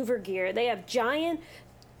 3D maneuver gear. They have giant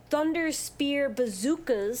thunder spear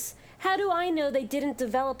bazookas. How do I know they didn't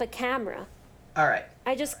develop a camera? All right.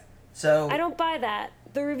 I So don't buy that.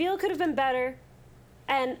 The reveal could have been better,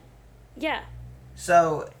 and yeah.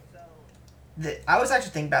 So, I was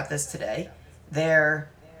actually thinking about this today. Their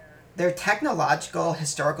technological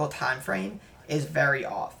historical time frame is very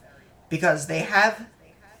off because they have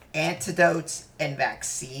antidotes and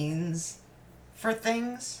vaccines for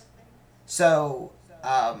things. So,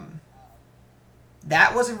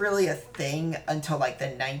 that wasn't really a thing until like the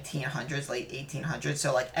 1900s, late 1800s.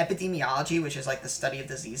 So like epidemiology, which is like the study of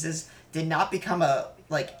diseases, did not become a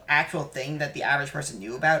like actual thing that the average person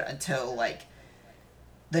knew about until like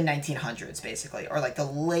the 1900s basically, or like the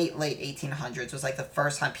late 1800s was like the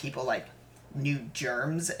first time people like knew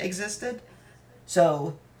germs existed.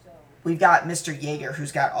 So we've got Mr. Yeager,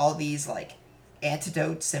 who's got all these like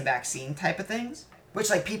antidotes and vaccine type of things,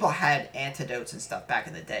 which like people had antidotes and stuff back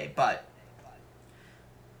in the day, but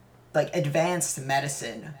like advanced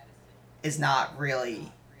medicine is not really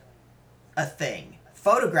a thing.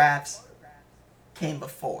 Photographs came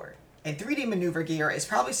before, and 3D maneuver gear is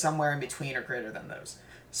probably somewhere in between or greater than those.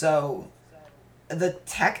 So the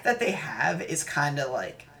tech that they have is kind of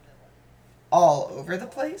like all over the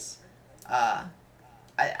place.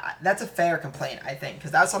 That's a fair complaint, I think,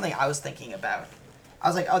 because that was something I was thinking about. I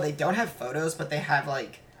was like, oh, they don't have photos, but they have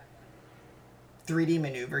like 3D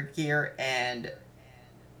maneuver gear and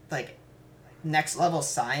like next level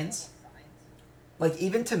science. Like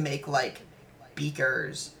even to make like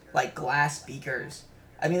beakers, like glass beakers.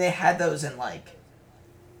 I mean, they had those in like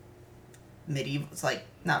medieval, it's like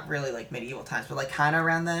not really like medieval times, but like kind of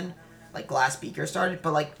around then, like glass beakers started.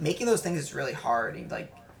 But like making those things is really hard and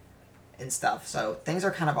like and stuff. So things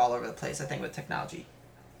are kind of all over the place, I think, with technology.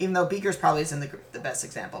 Even though beakers probably isn't the best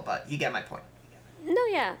example, but you get my point. No,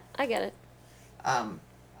 yeah, I get it.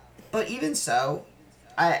 But even so,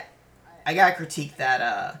 I gotta critique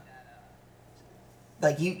that.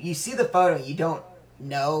 Like you see the photo, you don't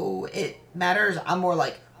know it matters. I'm more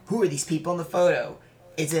like, who are these people in the photo?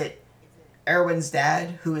 Is it Erwin's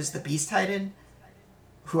dad, who is the Beast Titan,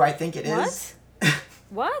 who I think it is?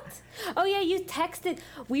 What? Oh yeah, you texted.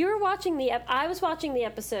 We were watching I was watching the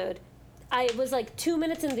episode. I was like 2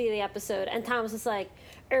 minutes into the episode, and Thomas was like,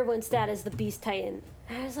 Erwin's dad is the Beast Titan.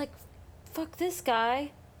 And I was like, fuck this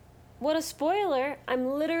guy. What a spoiler. I'm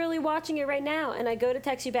literally watching it right now, and I go to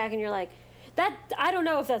text you back, and you're like, I don't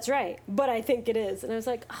know if that's right, but I think it is. And I was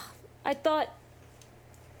like, oh, I thought...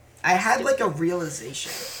 I had like a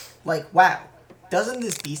realization. Like, wow, doesn't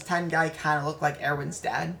this Beast Titan guy kind of look like Erwin's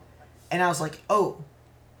dad? And I was like, oh,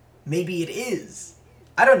 maybe it is.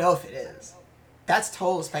 I don't know if it is. That's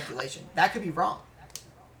total speculation. That could be wrong.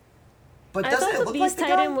 But doesn't it look like the Beast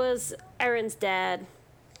Titan guy? was Aaron's dad.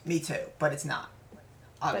 Me too, but it's not.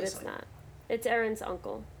 Obviously. But it's not. It's Aaron's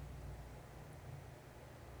uncle.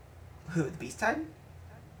 Who, the Beast Titan?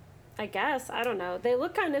 I guess. I don't know. They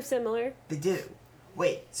look kind of similar. They do.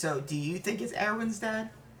 Wait, so do you think it's Erwin's dad?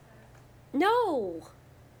 No!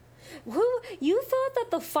 You thought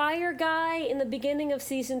that the fire guy in the beginning of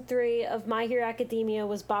season 3 of My Hero Academia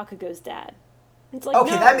was Bakugo's dad. It's like,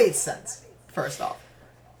 Okay, no. that made sense, first off.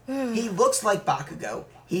 He looks like Bakugo.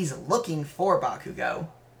 He's looking for Bakugo.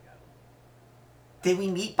 Did we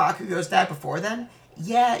meet Bakugo's dad before then?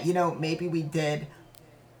 Yeah, maybe we did.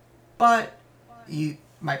 But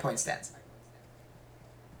my point stands.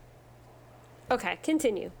 Okay,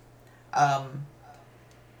 continue. Hanji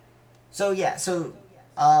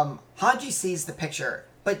sees the picture,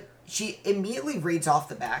 but she immediately reads off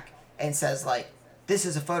the back and says, like, this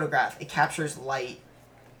is a photograph. It captures light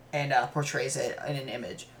and portrays it in an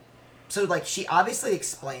image. So, like, she obviously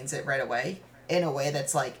explains it right away in a way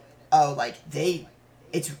that's like, oh, like,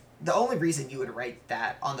 it's the only reason you would write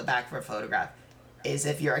that on the back of a photograph is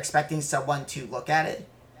if you're expecting someone to look at it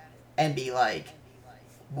and be like,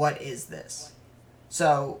 what is this?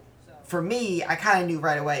 So, for me, I kind of knew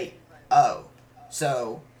right away, oh,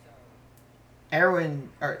 so Aaron's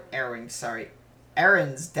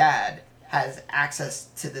dad has access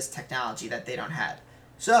to this technology that they don't have.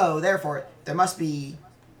 So, therefore, there must be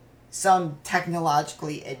some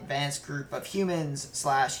technologically advanced group of humans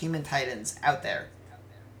 / human titans out there,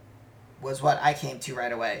 was what I came to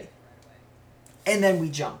right away. And then we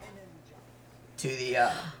jump to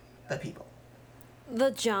the people.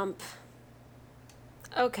 The jump.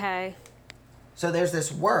 Okay. So there's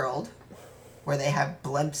this world where they have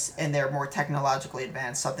blimps and they're more technologically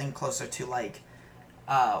advanced, something closer to like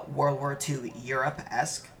World War II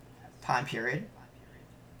Europe-esque time period,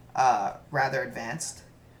 rather advanced,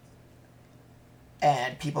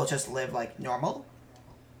 and people just live like normal.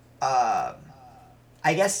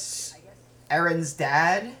 I guess Eren's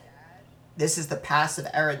dad. This is the past of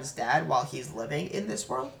Eren's dad while he's living in this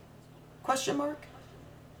world? Question mark.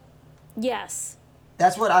 Yes.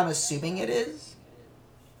 That's what I'm assuming it is.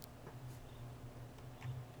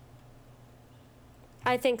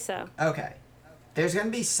 I think so. Okay. There's gonna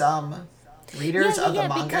be some readers of the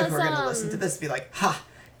manga because, who are gonna listen to this and be like, "Ha,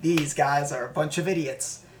 these guys are a bunch of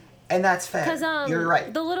idiots," and that's fair. Because You're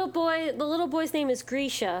right. the little boy's name is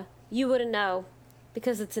Grisha. You wouldn't know,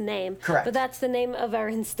 because it's a name. Correct. But that's the name of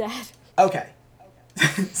Eren's dad. Okay.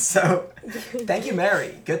 So, thank you,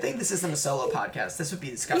 Mary. Good thing this isn't a solo podcast. This would be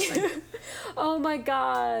disgusting. Oh my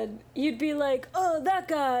God! You'd be like, oh, that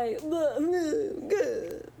guy.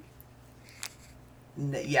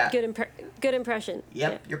 Yeah. Good impression.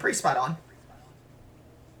 Yep, Yeah. you're pretty spot on.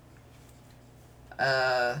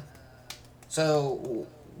 So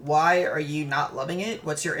why are you not loving it?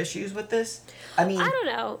 What's your issues with this? I mean, I don't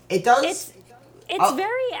know. It does. It's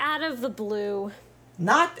very out of the blue.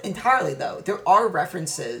 Not entirely though. There are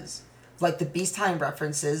references, like the Beast Time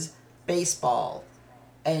references, baseball,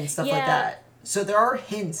 and stuff like Yeah. that. So there are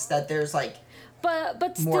hints that there's like But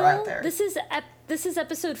More still, out there. this is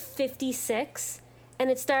episode 56, and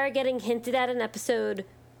it started getting hinted at in episode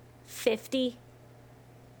 50.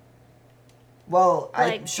 well, I'm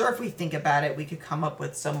Like- sure if we think about it, we could come up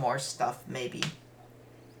with some more stuff maybe.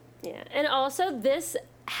 Yeah, and also this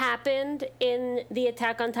happened in the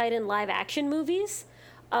Attack on Titan live action movies,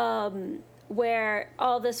 where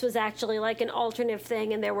all this was actually like an alternative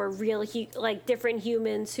thing, and there were real like different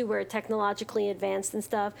humans who were technologically advanced and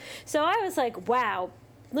stuff. So I was like, wow,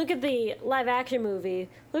 look at the live action movie.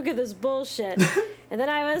 Look at this bullshit. And then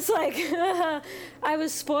I was like, I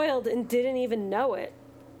was spoiled and didn't even know it.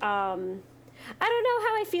 I don't know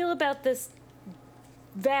how I feel about this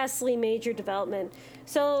vastly major development.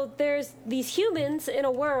 So there's these humans in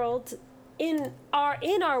a world, in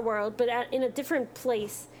our world, but in a different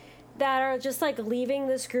place, that are just like leaving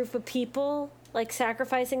this group of people, like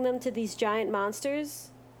sacrificing them to these giant monsters.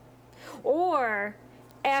 Or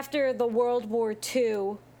after the World War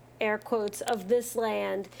II, air quotes, of this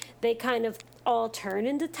land, they kind of all turn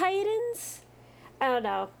into Titans. I don't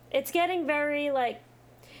know. It's getting very like,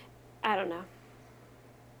 I don't know.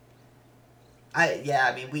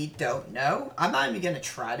 I mean, we don't know. I'm not even gonna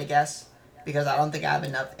try to guess because I don't think I have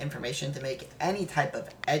enough information to make any type of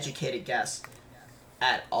educated guess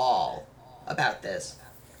at all about this.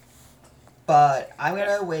 But I'm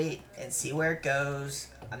gonna wait and see where it goes.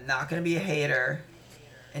 I'm not gonna be a hater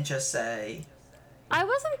and just say I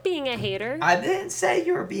wasn't being a hater. I didn't say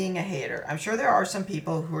you were being a hater. I'm sure there are some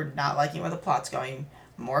people who are not liking where the plot's going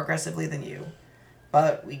more aggressively than you.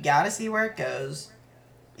 But we gotta see where it goes.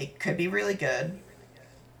 It could be really good.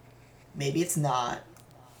 Maybe it's not.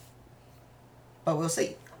 But we'll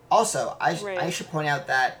see. Also, I should point out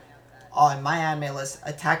that on my anime list,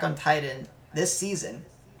 Attack on Titan this season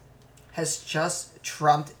has just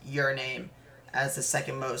trumped Your Name as the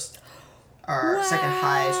second most, or second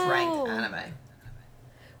highest ranked anime.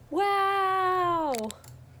 Wow.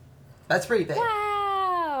 That's pretty big.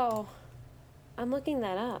 Wow. I'm looking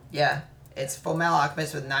that up. Yeah, it's Full Metal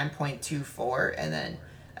Alchemist with 9.24, and then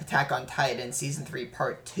Attack on Titan Season 3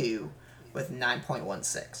 Part 2 with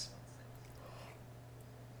 9.16.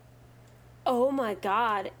 Oh my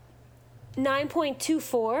god.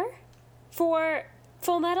 9.24 for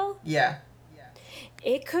Full Metal? Yeah.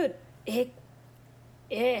 It could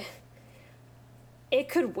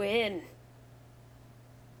win.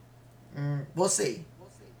 We'll see.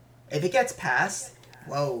 If it gets past,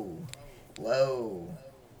 whoa.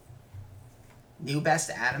 New best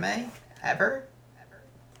anime ever?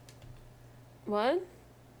 What?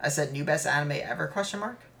 I said new best anime ever, question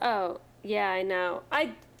mark? Oh, yeah, I know.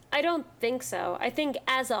 I don't think so. I think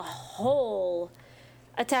as a whole,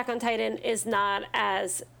 Attack on Titan is not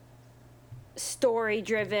as story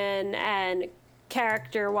driven and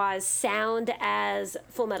character wise sound as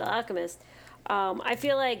Full Metal Alchemist. I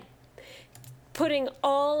feel like putting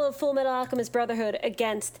all of Full Metal Alchemist Brotherhood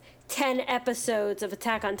against 10 episodes of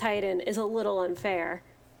Attack on Titan is a little unfair.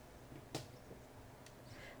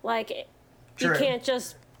 Like, True. you can't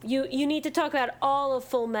just... You need to talk about all of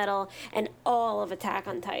Full Metal and all of Attack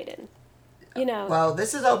on Titan. You know? Well,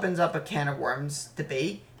 this opens up a can of worms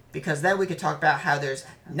debate, because then we could talk about how there's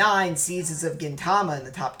 9 seasons of Gintama in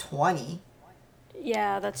the top 20.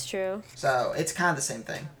 Yeah, that's true. So it's kind of the same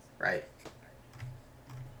thing, right?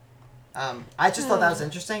 I just thought that was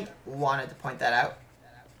interesting. Wanted to point that out.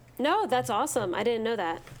 No, that's awesome. I didn't know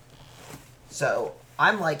that. So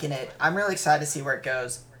I'm liking it. I'm really excited to see where it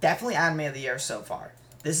goes. Definitely anime of the year so far.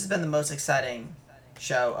 This has been the most exciting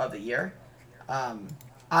show of the year.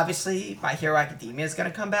 Obviously, My Hero Academia is going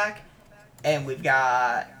to come back, and we've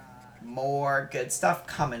got more good stuff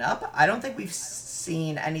coming up. I don't think we've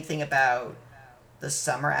seen anything about the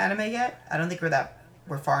summer anime yet. I don't think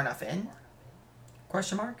we're far enough in.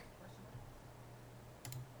 Question mark?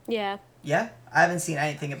 Yeah. Yeah, I haven't seen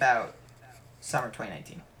anything about summer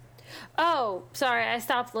 2019. Oh, sorry, I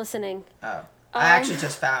stopped listening. Oh. I actually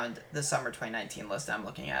just found the summer 2019 list. I'm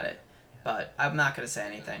looking at it, but I'm not going to say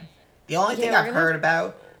anything. The only thing I've heard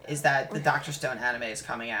about is that the Dr. Stone anime is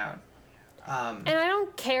coming out. And I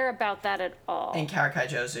don't care about that at all. And Karakai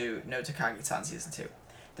Jozu no Takagi-san Season 2.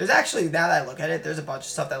 There's actually, now that I look at it, there's a bunch of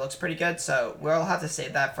stuff that looks pretty good, so we'll have to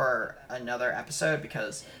save that for another episode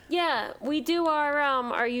because... Yeah, we do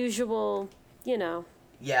our usual,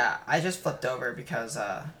 Yeah, I just flipped over because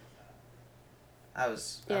I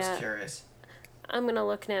was curious. I'm gonna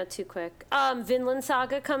look now too quick. Vinland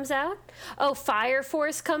Saga comes out. Oh, Fire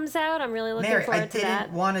Force comes out. I'm really looking forward to that. I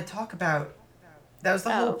didn't want to talk about... That was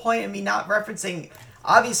the whole point of me not referencing...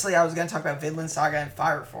 Obviously, I was going to talk about Vinland Saga and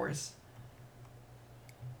Fire Force.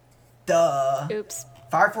 Duh. Oops.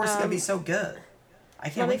 Fire Force is going to be so good. I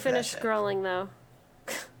can't wait for that shit. Let me finish scrolling, though.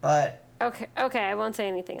 But... Okay, I won't say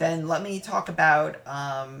anything else. Then let me talk about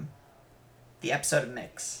the episode of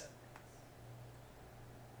Mix.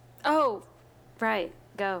 Oh, right.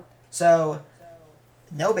 Go. So,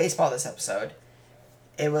 no baseball this episode.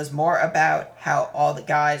 It was more about how all the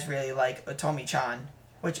guys really like Otomi-chan,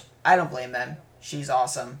 which I don't blame them. She's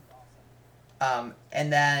awesome. And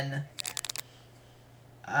then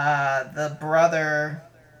the brother...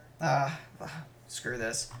 screw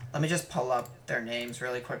this. Let me just pull up their names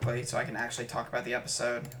really quickly so I can actually talk about the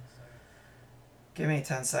episode. Give me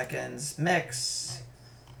 10 seconds. Mix.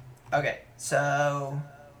 Okay, so...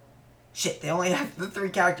 Shit, they only have the 3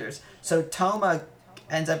 characters. So Toma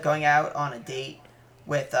ends up going out on a date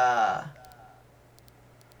with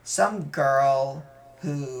some girl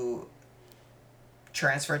who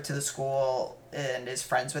transferred to the school and is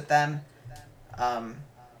friends with them.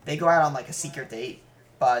 They go out on like a secret date,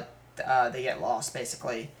 but they get lost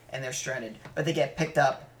basically, and they're stranded. But they get picked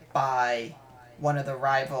up by one of the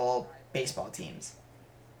rival baseball teams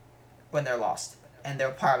when they're lost, and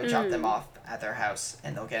they'll probably drop them off at their house,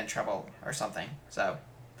 and they'll get in trouble or something. So,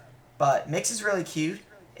 but Mix is really cute.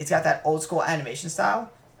 It's got that old school animation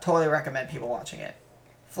style. Totally recommend people watching it.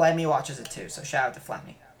 Flammy watches it too, so shout out to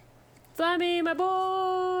Flammy. Flammy, my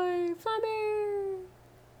boy! Flammy!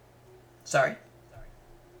 Sorry?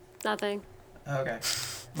 Nothing. Okay.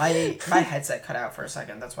 My headset cut out for a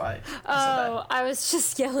second, that's why I said that. I was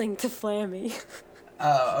just yelling to Flammy.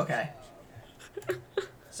 Oh, okay.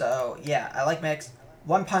 So, yeah, I like Mix.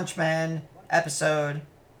 One Punch Man episode,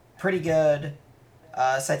 pretty good.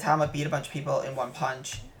 Saitama beat a bunch of people in one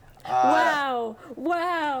punch. Wow!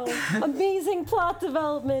 Amazing plot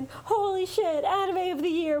development. Holy shit, anime of the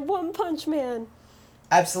year, One Punch Man.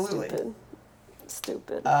 Absolutely.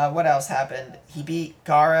 Stupid. What else happened? He beat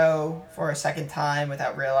Garo for a second time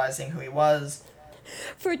without realizing who he was.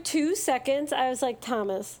 For 2 seconds, I was like,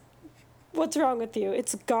 Thomas, what's wrong with you?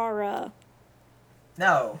 It's Gaara.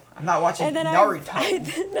 No, I'm not watching and then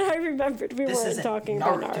Naruto. I remembered we weren't talking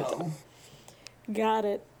about Naruto. Got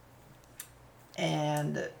it.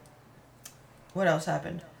 And what else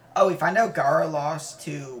happened? Oh, we find out Gaara lost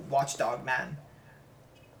to Watchdog Man,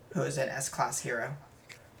 who is an S-class hero.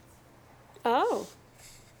 Oh.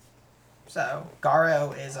 So,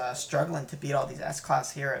 Garo is struggling to beat all these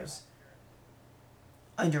S-class heroes.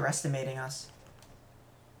 Underestimating us.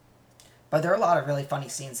 But there are a lot of really funny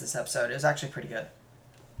scenes this episode. It was actually pretty good.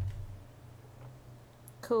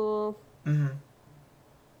 Cool. Mm-hmm.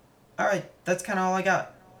 Alright, that's kind of all I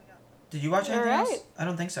got. Did you watch anything else? I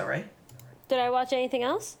don't think so, right? Did I watch anything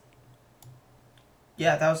else?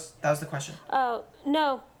 Yeah, that was the question. Oh,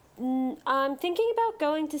 no. I'm thinking about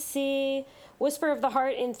going to see Whisper of the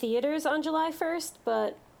Heart in theaters on July 1st,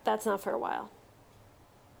 but that's not for a while.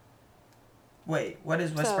 Wait, what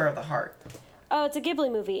is Whisper of the Heart? Oh, it's a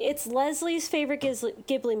Ghibli movie. It's Leslie's favorite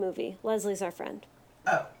Ghibli movie. Leslie's our friend.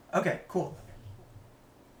 Oh, okay, cool.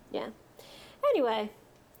 Yeah. Anyway,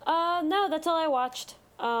 no, that's all I watched.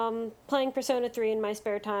 Playing Persona 3 in my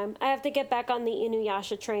spare time. I have to get back on the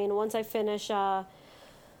Inuyasha train. Once I finish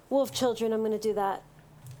Wolf Children, I'm going to do that.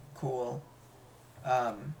 Cool.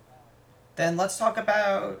 Then let's talk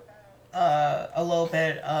about a little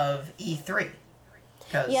bit of E3.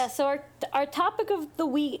 Yeah, so our topic of the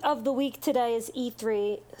week today is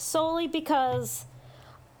E3, solely because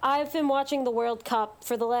I've been watching the World Cup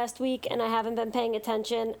for the last week, and I haven't been paying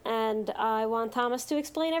attention, and I want Thomas to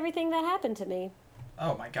explain everything that happened to me.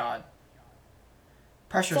 Oh my god.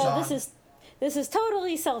 Pressure's So on. this is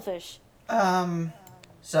totally selfish.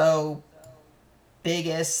 So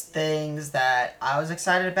biggest things that I was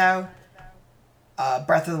excited about,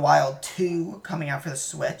 Breath of the Wild 2 coming out for the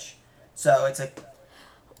Switch. So it's a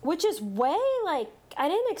Which is way, like, I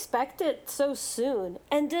didn't expect it so soon.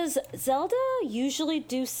 And does Zelda usually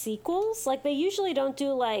do sequels? Like, they usually don't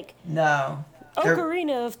do, like, no. They're,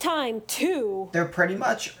 Ocarina of Time 2. they're pretty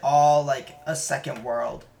much all like a second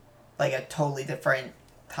world, like a totally different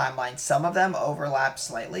timeline. Some of them overlap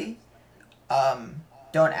slightly.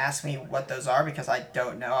 Don't ask me what those are because I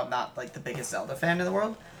don't know. I'm not like the biggest Zelda fan in the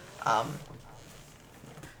world.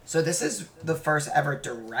 So this is the first ever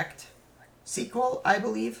direct sequel, I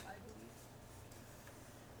believe.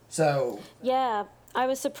 So, Yeah, I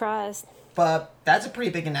was surprised. but that's a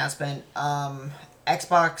pretty big announcement.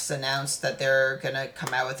 Xbox announced that they're gonna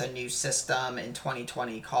come out with a new system in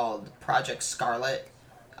 2020 called Project Scarlet.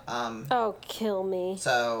 Oh, kill me.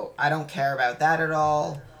 So I don't care about that at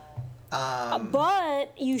all.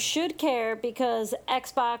 But you should care because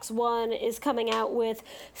Xbox One is coming out with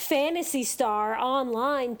Phantasy Star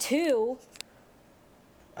Online 2.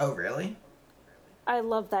 Oh really? I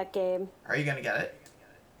love that game. Are you gonna get it?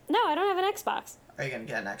 No, I don't have an Xbox. Are you gonna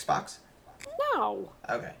get an Xbox? No.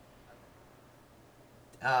 Okay.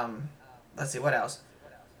 Let's see what else.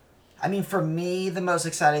 I mean, for me, the most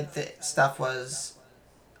exciting stuff was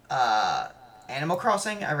Animal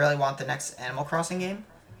Crossing. I really want the next Animal Crossing game.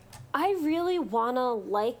 I really wanna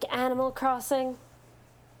like Animal Crossing.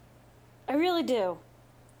 I really do.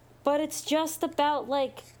 But it's just about,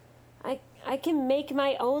 like, I can make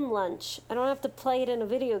my own lunch. I don't have to play it in a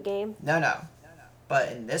video game. No.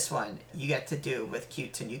 But in this one, you get to do with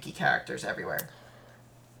cute Tanuki characters everywhere.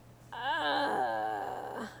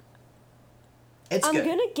 It's I'm good.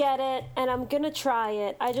 gonna get it and I'm gonna try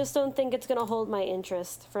it. I just don't think it's gonna hold my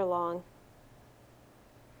interest for long.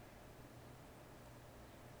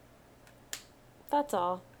 That's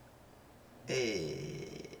all.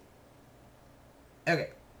 Okay.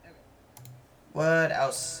 What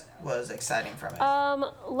else was exciting from it?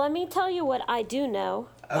 Let me tell you what I do know.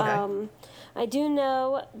 Okay. I do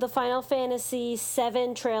know the Final Fantasy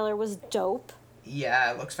VII trailer was dope.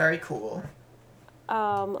 Yeah, it looks very cool.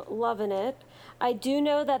 Loving it. I do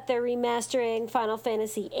know that they're remastering Final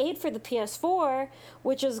Fantasy VIII for the PS4,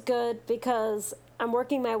 which is good because I'm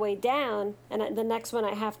working my way down, and the next one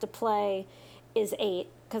I have to play is 8,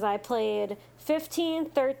 because I played 15,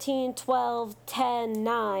 13, 12, 10,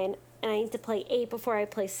 9, and I need to play 8 before I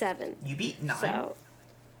play 7. You beat 9? So,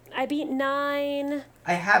 I beat 9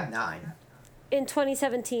 I have 9. in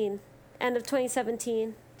 2017, end of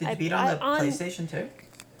 2017. Did you beat on the PlayStation 2?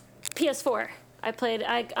 PS4. I played.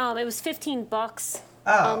 It was $15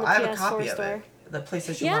 Oh, on the I have PS4 a copy store. of it. The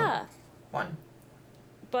PlayStation Yeah, 1.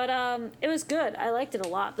 but it was good. I liked it a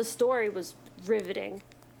lot. The story was riveting.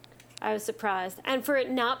 I was surprised, and for it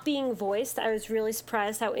not being voiced, I was really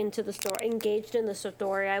surprised how engaged in the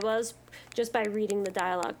story I was, just by reading the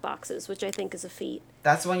dialogue boxes, which I think is a feat.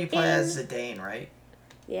 That's the one you play as Zidane, right?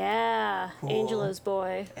 Yeah, Cool. Angelo's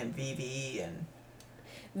boy. And Vivi and...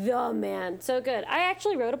 Oh man, so good. I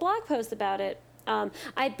actually wrote a blog post about it.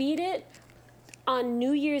 I beat it on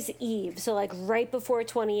New Year's Eve, so like right before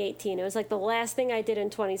 2018. It was like the last thing I did in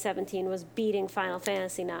 2017 was beating Final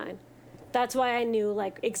Fantasy IX. That's why I knew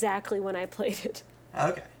like exactly when I played it.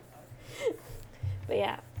 Okay. But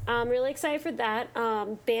yeah, I'm really excited for that.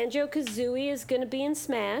 Banjo-Kazooie is going to be in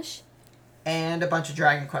Smash. And a bunch of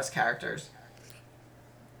Dragon Quest characters.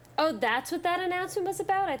 Oh, that's what that announcement was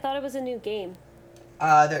about? I thought it was a new game.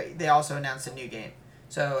 They also announced a new game.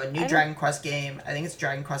 So a new Dragon Quest game. I think it's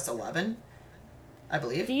Dragon Quest 11, I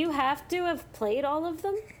believe. Do you have to have played all of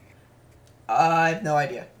them? I have no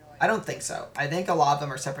idea. I don't think so. I think a lot of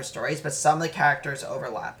them are separate stories, but some of the characters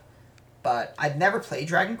overlap. But I've never played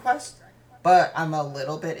Dragon Quest, but I'm a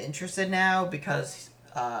little bit interested now because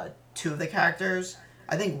 2 of the characters,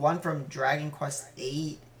 I think one from Dragon Quest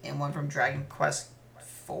 8 and one from Dragon Quest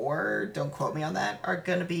 4, don't quote me on that, are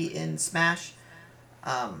going to be in Smash.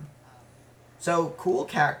 So cool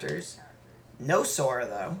characters. No Sora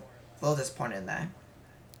though. A little disappointed in that.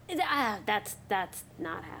 That's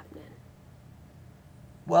not happening.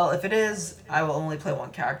 Well, if it is, I will only play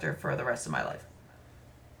one character for the rest of my life.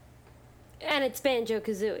 And it's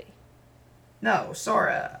Banjo-Kazooie. No,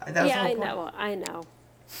 Sora. That was Yeah, the I whole point. know, I know.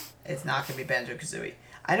 It's not going to be Banjo-Kazooie.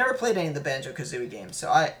 I never played any of the Banjo-Kazooie games,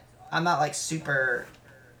 so I'm not like super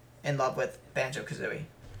in love with Banjo-Kazooie.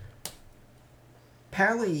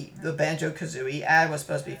 apparently the Banjo-Kazooie ad was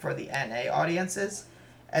supposed to be for the NA audiences,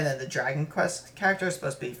 and then the Dragon Quest character is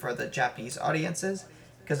supposed to be for the Japanese audiences,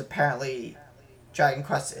 because apparently Dragon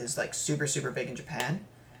Quest is like super, super big in Japan,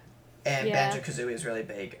 and Yeah. Banjo-Kazooie is really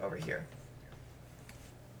big over here.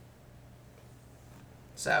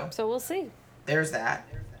 So, So we'll see. there's that.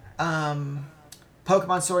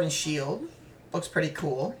 Pokemon Sword and Shield looks pretty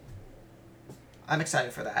cool. I'm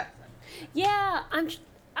excited for that. Yeah,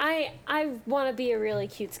 I want to be a really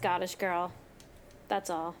cute Scottish girl. That's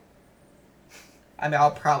all. I mean,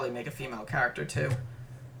 I'll probably make a female character too.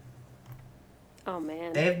 Oh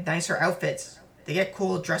man. They have nicer outfits. They get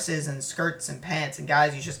cool dresses and skirts and pants, and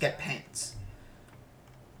guys, you just get pants.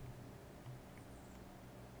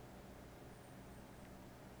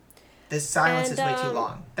 This silence And, is way too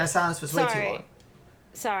long. That silence was way too long.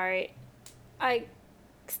 Sorry. I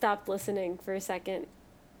stopped listening for a second.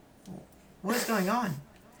 What is going on?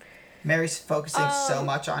 Mary's focusing so Um,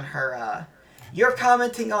 much on her, you're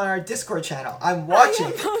commenting on our Discord channel. I'm watching. I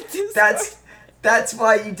am on Discord. That's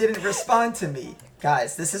why you didn't respond to me.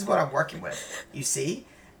 Guys, this is what I'm working with. You see?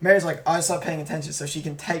 Mary's like, I stopped paying attention so she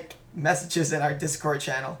can type messages in our Discord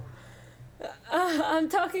channel. I'm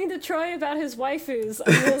talking to Troy about his waifus.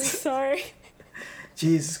 I'm really sorry.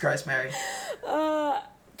 Jesus Christ, Mary.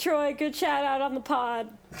 Troy, good shout out on the pod.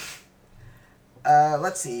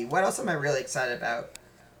 Let's see. What else am I really excited about?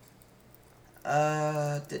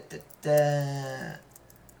 Oh,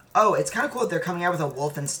 it's kind of cool that they're coming out with a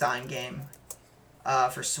Wolfenstein game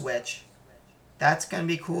for Switch. That's going to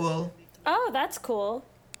be cool. Oh, that's cool.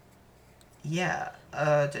 Yeah.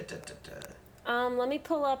 Let me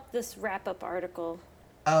pull up this wrap-up article.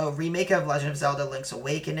 Oh, remake of Legend of Zelda Link's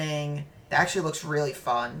Awakening. That actually looks really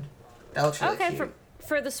fun. That looks really Okay, cute.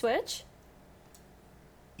 for the Switch?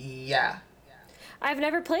 Yeah. I've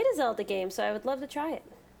never played a Zelda game, so I would love to try it.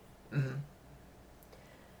 Mm-hmm.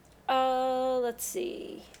 Let's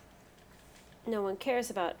see. No one cares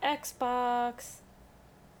about Xbox.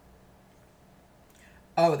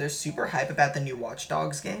 Oh, they're super hype about the new Watch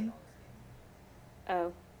Dogs game.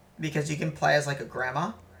 Oh. Because you can play as like a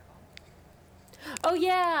grandma. Oh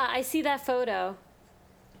yeah, I see that photo.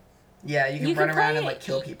 Yeah, you can You run can around play- and like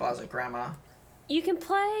kill people as a grandma. You can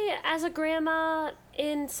play as a grandma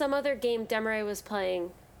in some other game Demaray was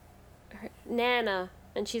playing. Nana,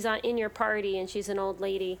 and she's in your party, and she's an old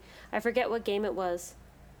lady. I forget what game it was.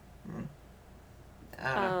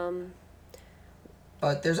 I don't know. Um,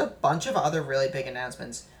 But there's a bunch of other really big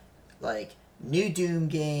announcements, like new Doom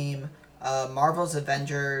game, Marvel's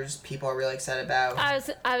Avengers. People are really excited about.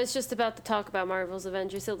 I was just about to talk about Marvel's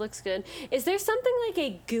Avengers. It looks good. Is there something like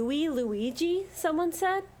a gooey Luigi? Someone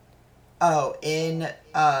said. Oh,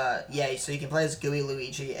 yeah. So you can play as Gooey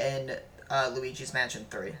Luigi in Luigi's Mansion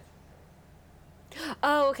 3.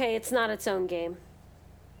 Oh, okay. It's not its own game.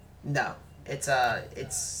 No,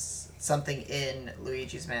 it's something in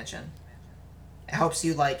Luigi's Mansion. It helps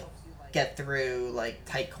you like get through like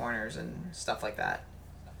tight corners and stuff like that.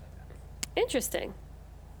 Interesting.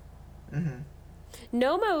 Mm-hmm.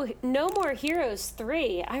 No More Heroes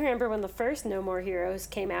 3. I remember when the first No More Heroes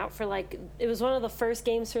came out for like it was one of the first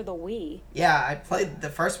games for the Wii. Yeah, I played the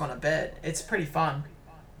first one a bit. It's pretty fun.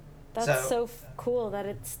 That's so cool that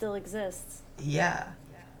it still exists. Yeah.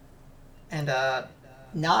 And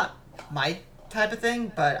not my type of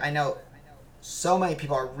thing, but I know so many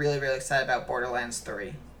people are really, really excited about Borderlands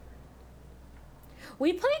 3.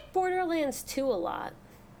 We played Borderlands 2 a lot.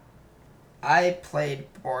 I played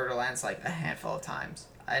Borderlands like a handful of times.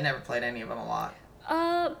 I never played any of them a lot.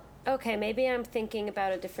 Okay, maybe I'm thinking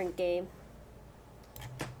about a different game.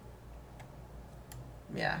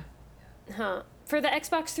 Yeah. Huh. For the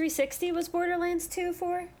Xbox 360 was Borderlands 2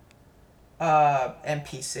 for?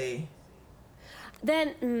 NPC.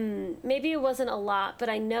 Then, maybe it wasn't a lot, but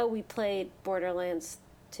I know we played Borderlands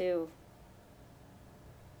 2.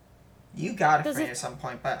 You got it Does for me it- at some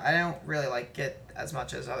point, but I don't really like it as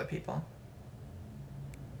much as other people.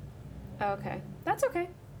 Okay. That's okay.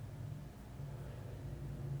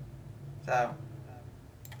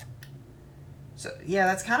 So yeah,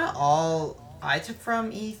 that's kind of all I took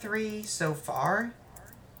from E3 so far.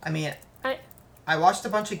 I mean, I watched a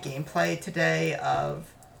bunch of gameplay today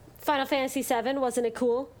of. Final Fantasy 7, wasn't it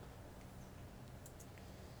cool?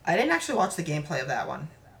 I didn't actually watch the gameplay of that one.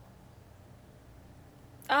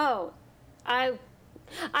 Oh, I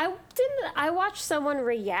watched someone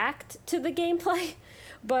react to the gameplay,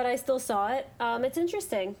 but I still saw it. It's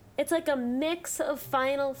interesting. It's like a mix of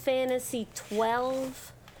Final Fantasy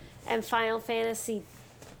 12 and Final Fantasy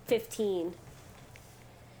 15.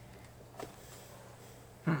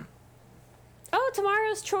 Oh, Oh,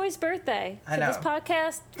 tomorrow's Troy's birthday. I So this know.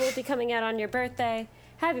 podcast will be coming out on your birthday.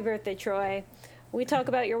 Happy birthday, Troy. We talk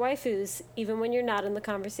about your waifus even when you're not in the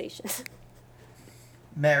conversation.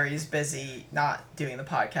 Mary's busy not doing the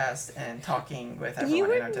podcast and talking with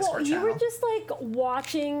everyone in our Discord you channel. were just like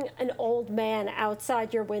watching an old man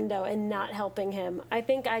outside your window and not helping him. I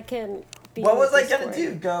think I can be What in was the I gonna Discord.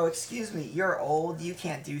 do? Go, excuse me, you're old, you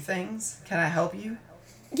can't do things. Can I help you?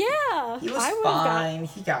 Yeah. He was I would've fine,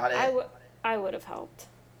 he got it. I would have helped.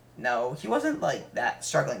 No, he wasn't like that,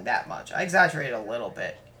 struggling that much. I exaggerated a little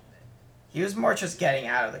bit. He was more just getting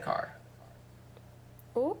out of the car.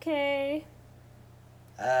 Okay.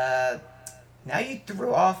 Now you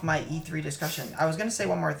threw off my E3 discussion. I was gonna say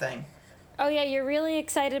one more thing. Oh yeah, you're really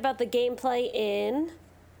excited about the gameplay in...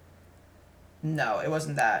 No, it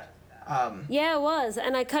wasn't that. Yeah, it was,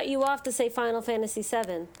 and I cut you off to say Final Fantasy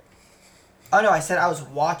VII. Oh no, I said I was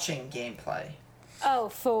watching gameplay. Oh,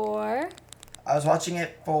 for... I was watching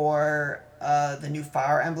it for the new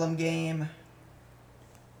Fire Emblem game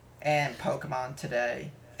and Pokemon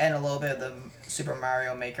today, and a little bit of the Super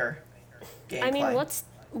Mario Maker gameplay. I mean,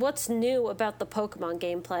 what's new about the Pokemon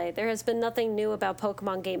gameplay? There has been nothing new about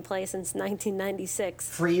Pokemon gameplay since 1996.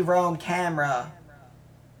 Free roam camera.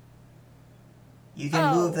 You can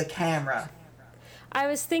Oh. move the camera. I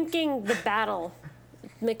was thinking the battle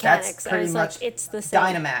mechanics. That's I pretty was much like, it's the same.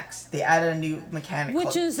 Dynamax. They added a new mechanic Which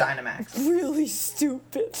called is Dynamax. really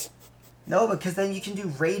stupid. No, because then you can do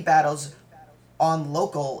raid battles on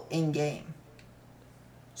local in-game.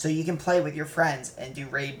 So you can play with your friends and do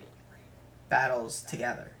raid battles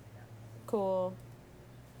together. Cool.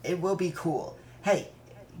 It will be cool. Hey,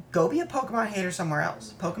 go be a Pokemon hater somewhere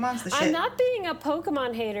else. Pokemon's the shit. I'm not being a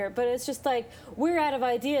Pokemon hater, but it's just like, we're out of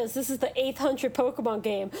ideas. This is the 800 Pokemon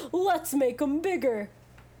game. Let's make them bigger.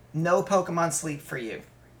 No Pokemon Sleep for you.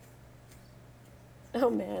 Oh,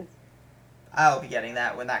 man. I'll be getting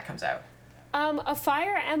that when that comes out. A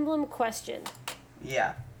Fire Emblem question.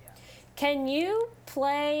 Yeah. Can you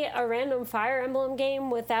play a random Fire Emblem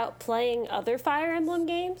game without playing other Fire Emblem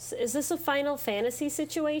games? Is this a Final Fantasy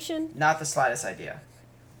situation? Not the slightest idea.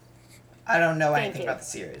 I don't know Thank anything you. about the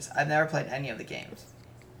series. I've never played any of the games.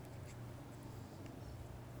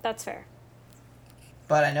 That's fair.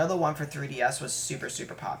 But I know the one for 3DS was super,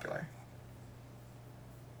 super popular.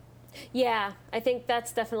 Yeah, I think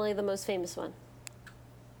that's definitely the most famous one.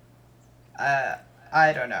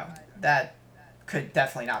 I don't know. That could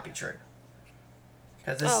definitely not be true.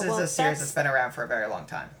 Because this Oh, is well, a series that's- that's been around for a very long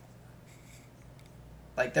time.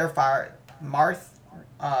 Like, their Marth,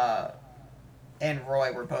 and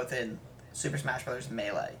Roy were both in Super Smash Bros.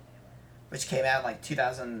 Melee, which came out in like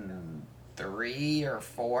 2003 or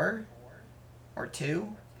 4 or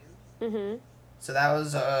 2. Mm-hmm. So that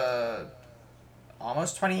was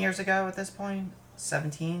almost 20 years ago at this point,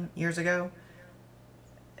 17 years ago.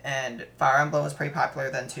 And Fire Emblem was pretty popular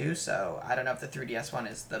then too, so I don't know if the 3DS one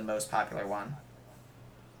is the most popular one.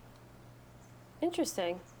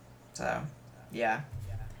 Interesting. So, yeah.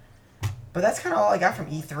 But that's kind of all I got from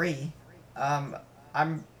E3.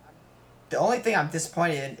 The only thing I'm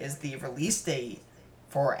disappointed in is the release date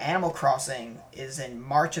for Animal Crossing is in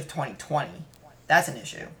March of 2020. That's an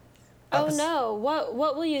issue. Oh no, what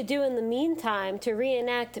will you do in the meantime to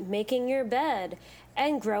reenact making your bed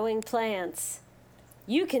and growing plants?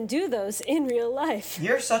 You can do those in real life.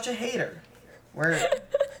 You're such a hater. You're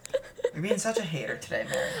being such a hater today,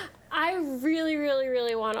 Mary. I really, really,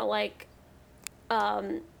 really want to like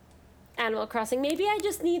Animal Crossing. Maybe I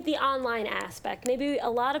just need the online aspect. Maybe a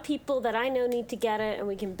lot of people that I know need to get it and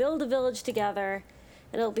we can build a village together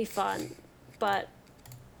and it'll be fun. But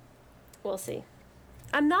we'll see.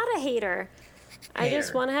 I'm not a hater. I just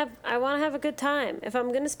Hater. want to have a good time. If I'm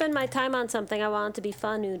going to spend my time on something, I want it to be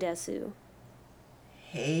fun, desu.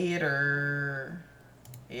 Hater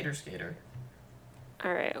skater.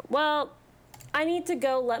 All right. Well, I need to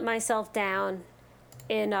go let myself down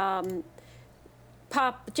in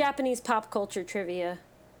Japanese pop culture trivia.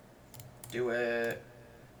 Do it.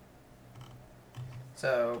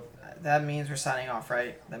 So that means we're signing off,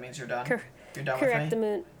 right? That means you're done. You're done Correct, with the me.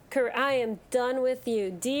 moon. I am done with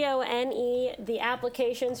you. DONE. The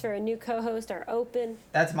applications for a new co-host are open.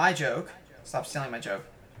 That's my joke. Stop stealing my joke.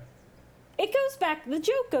 It goes back. The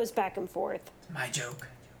joke goes back and forth. My joke.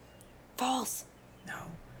 False. No.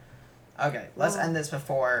 Okay, let's end this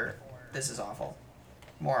before this is awful.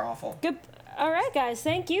 More awful. Good. All right, guys.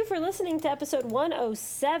 Thank you for listening to episode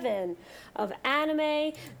 107 of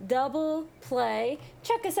Anime Double Play.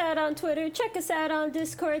 Check us out on Twitter. Check us out on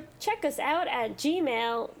Discord. Check us out at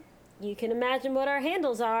Gmail. You can imagine what our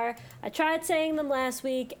handles are. I tried saying them last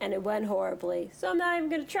week and it went horribly, so I'm not even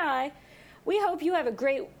going to try. We hope you have a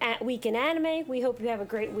great week in anime. We hope you have a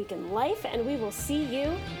great week in life, and we will see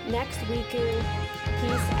you next week.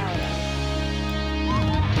 Peace out.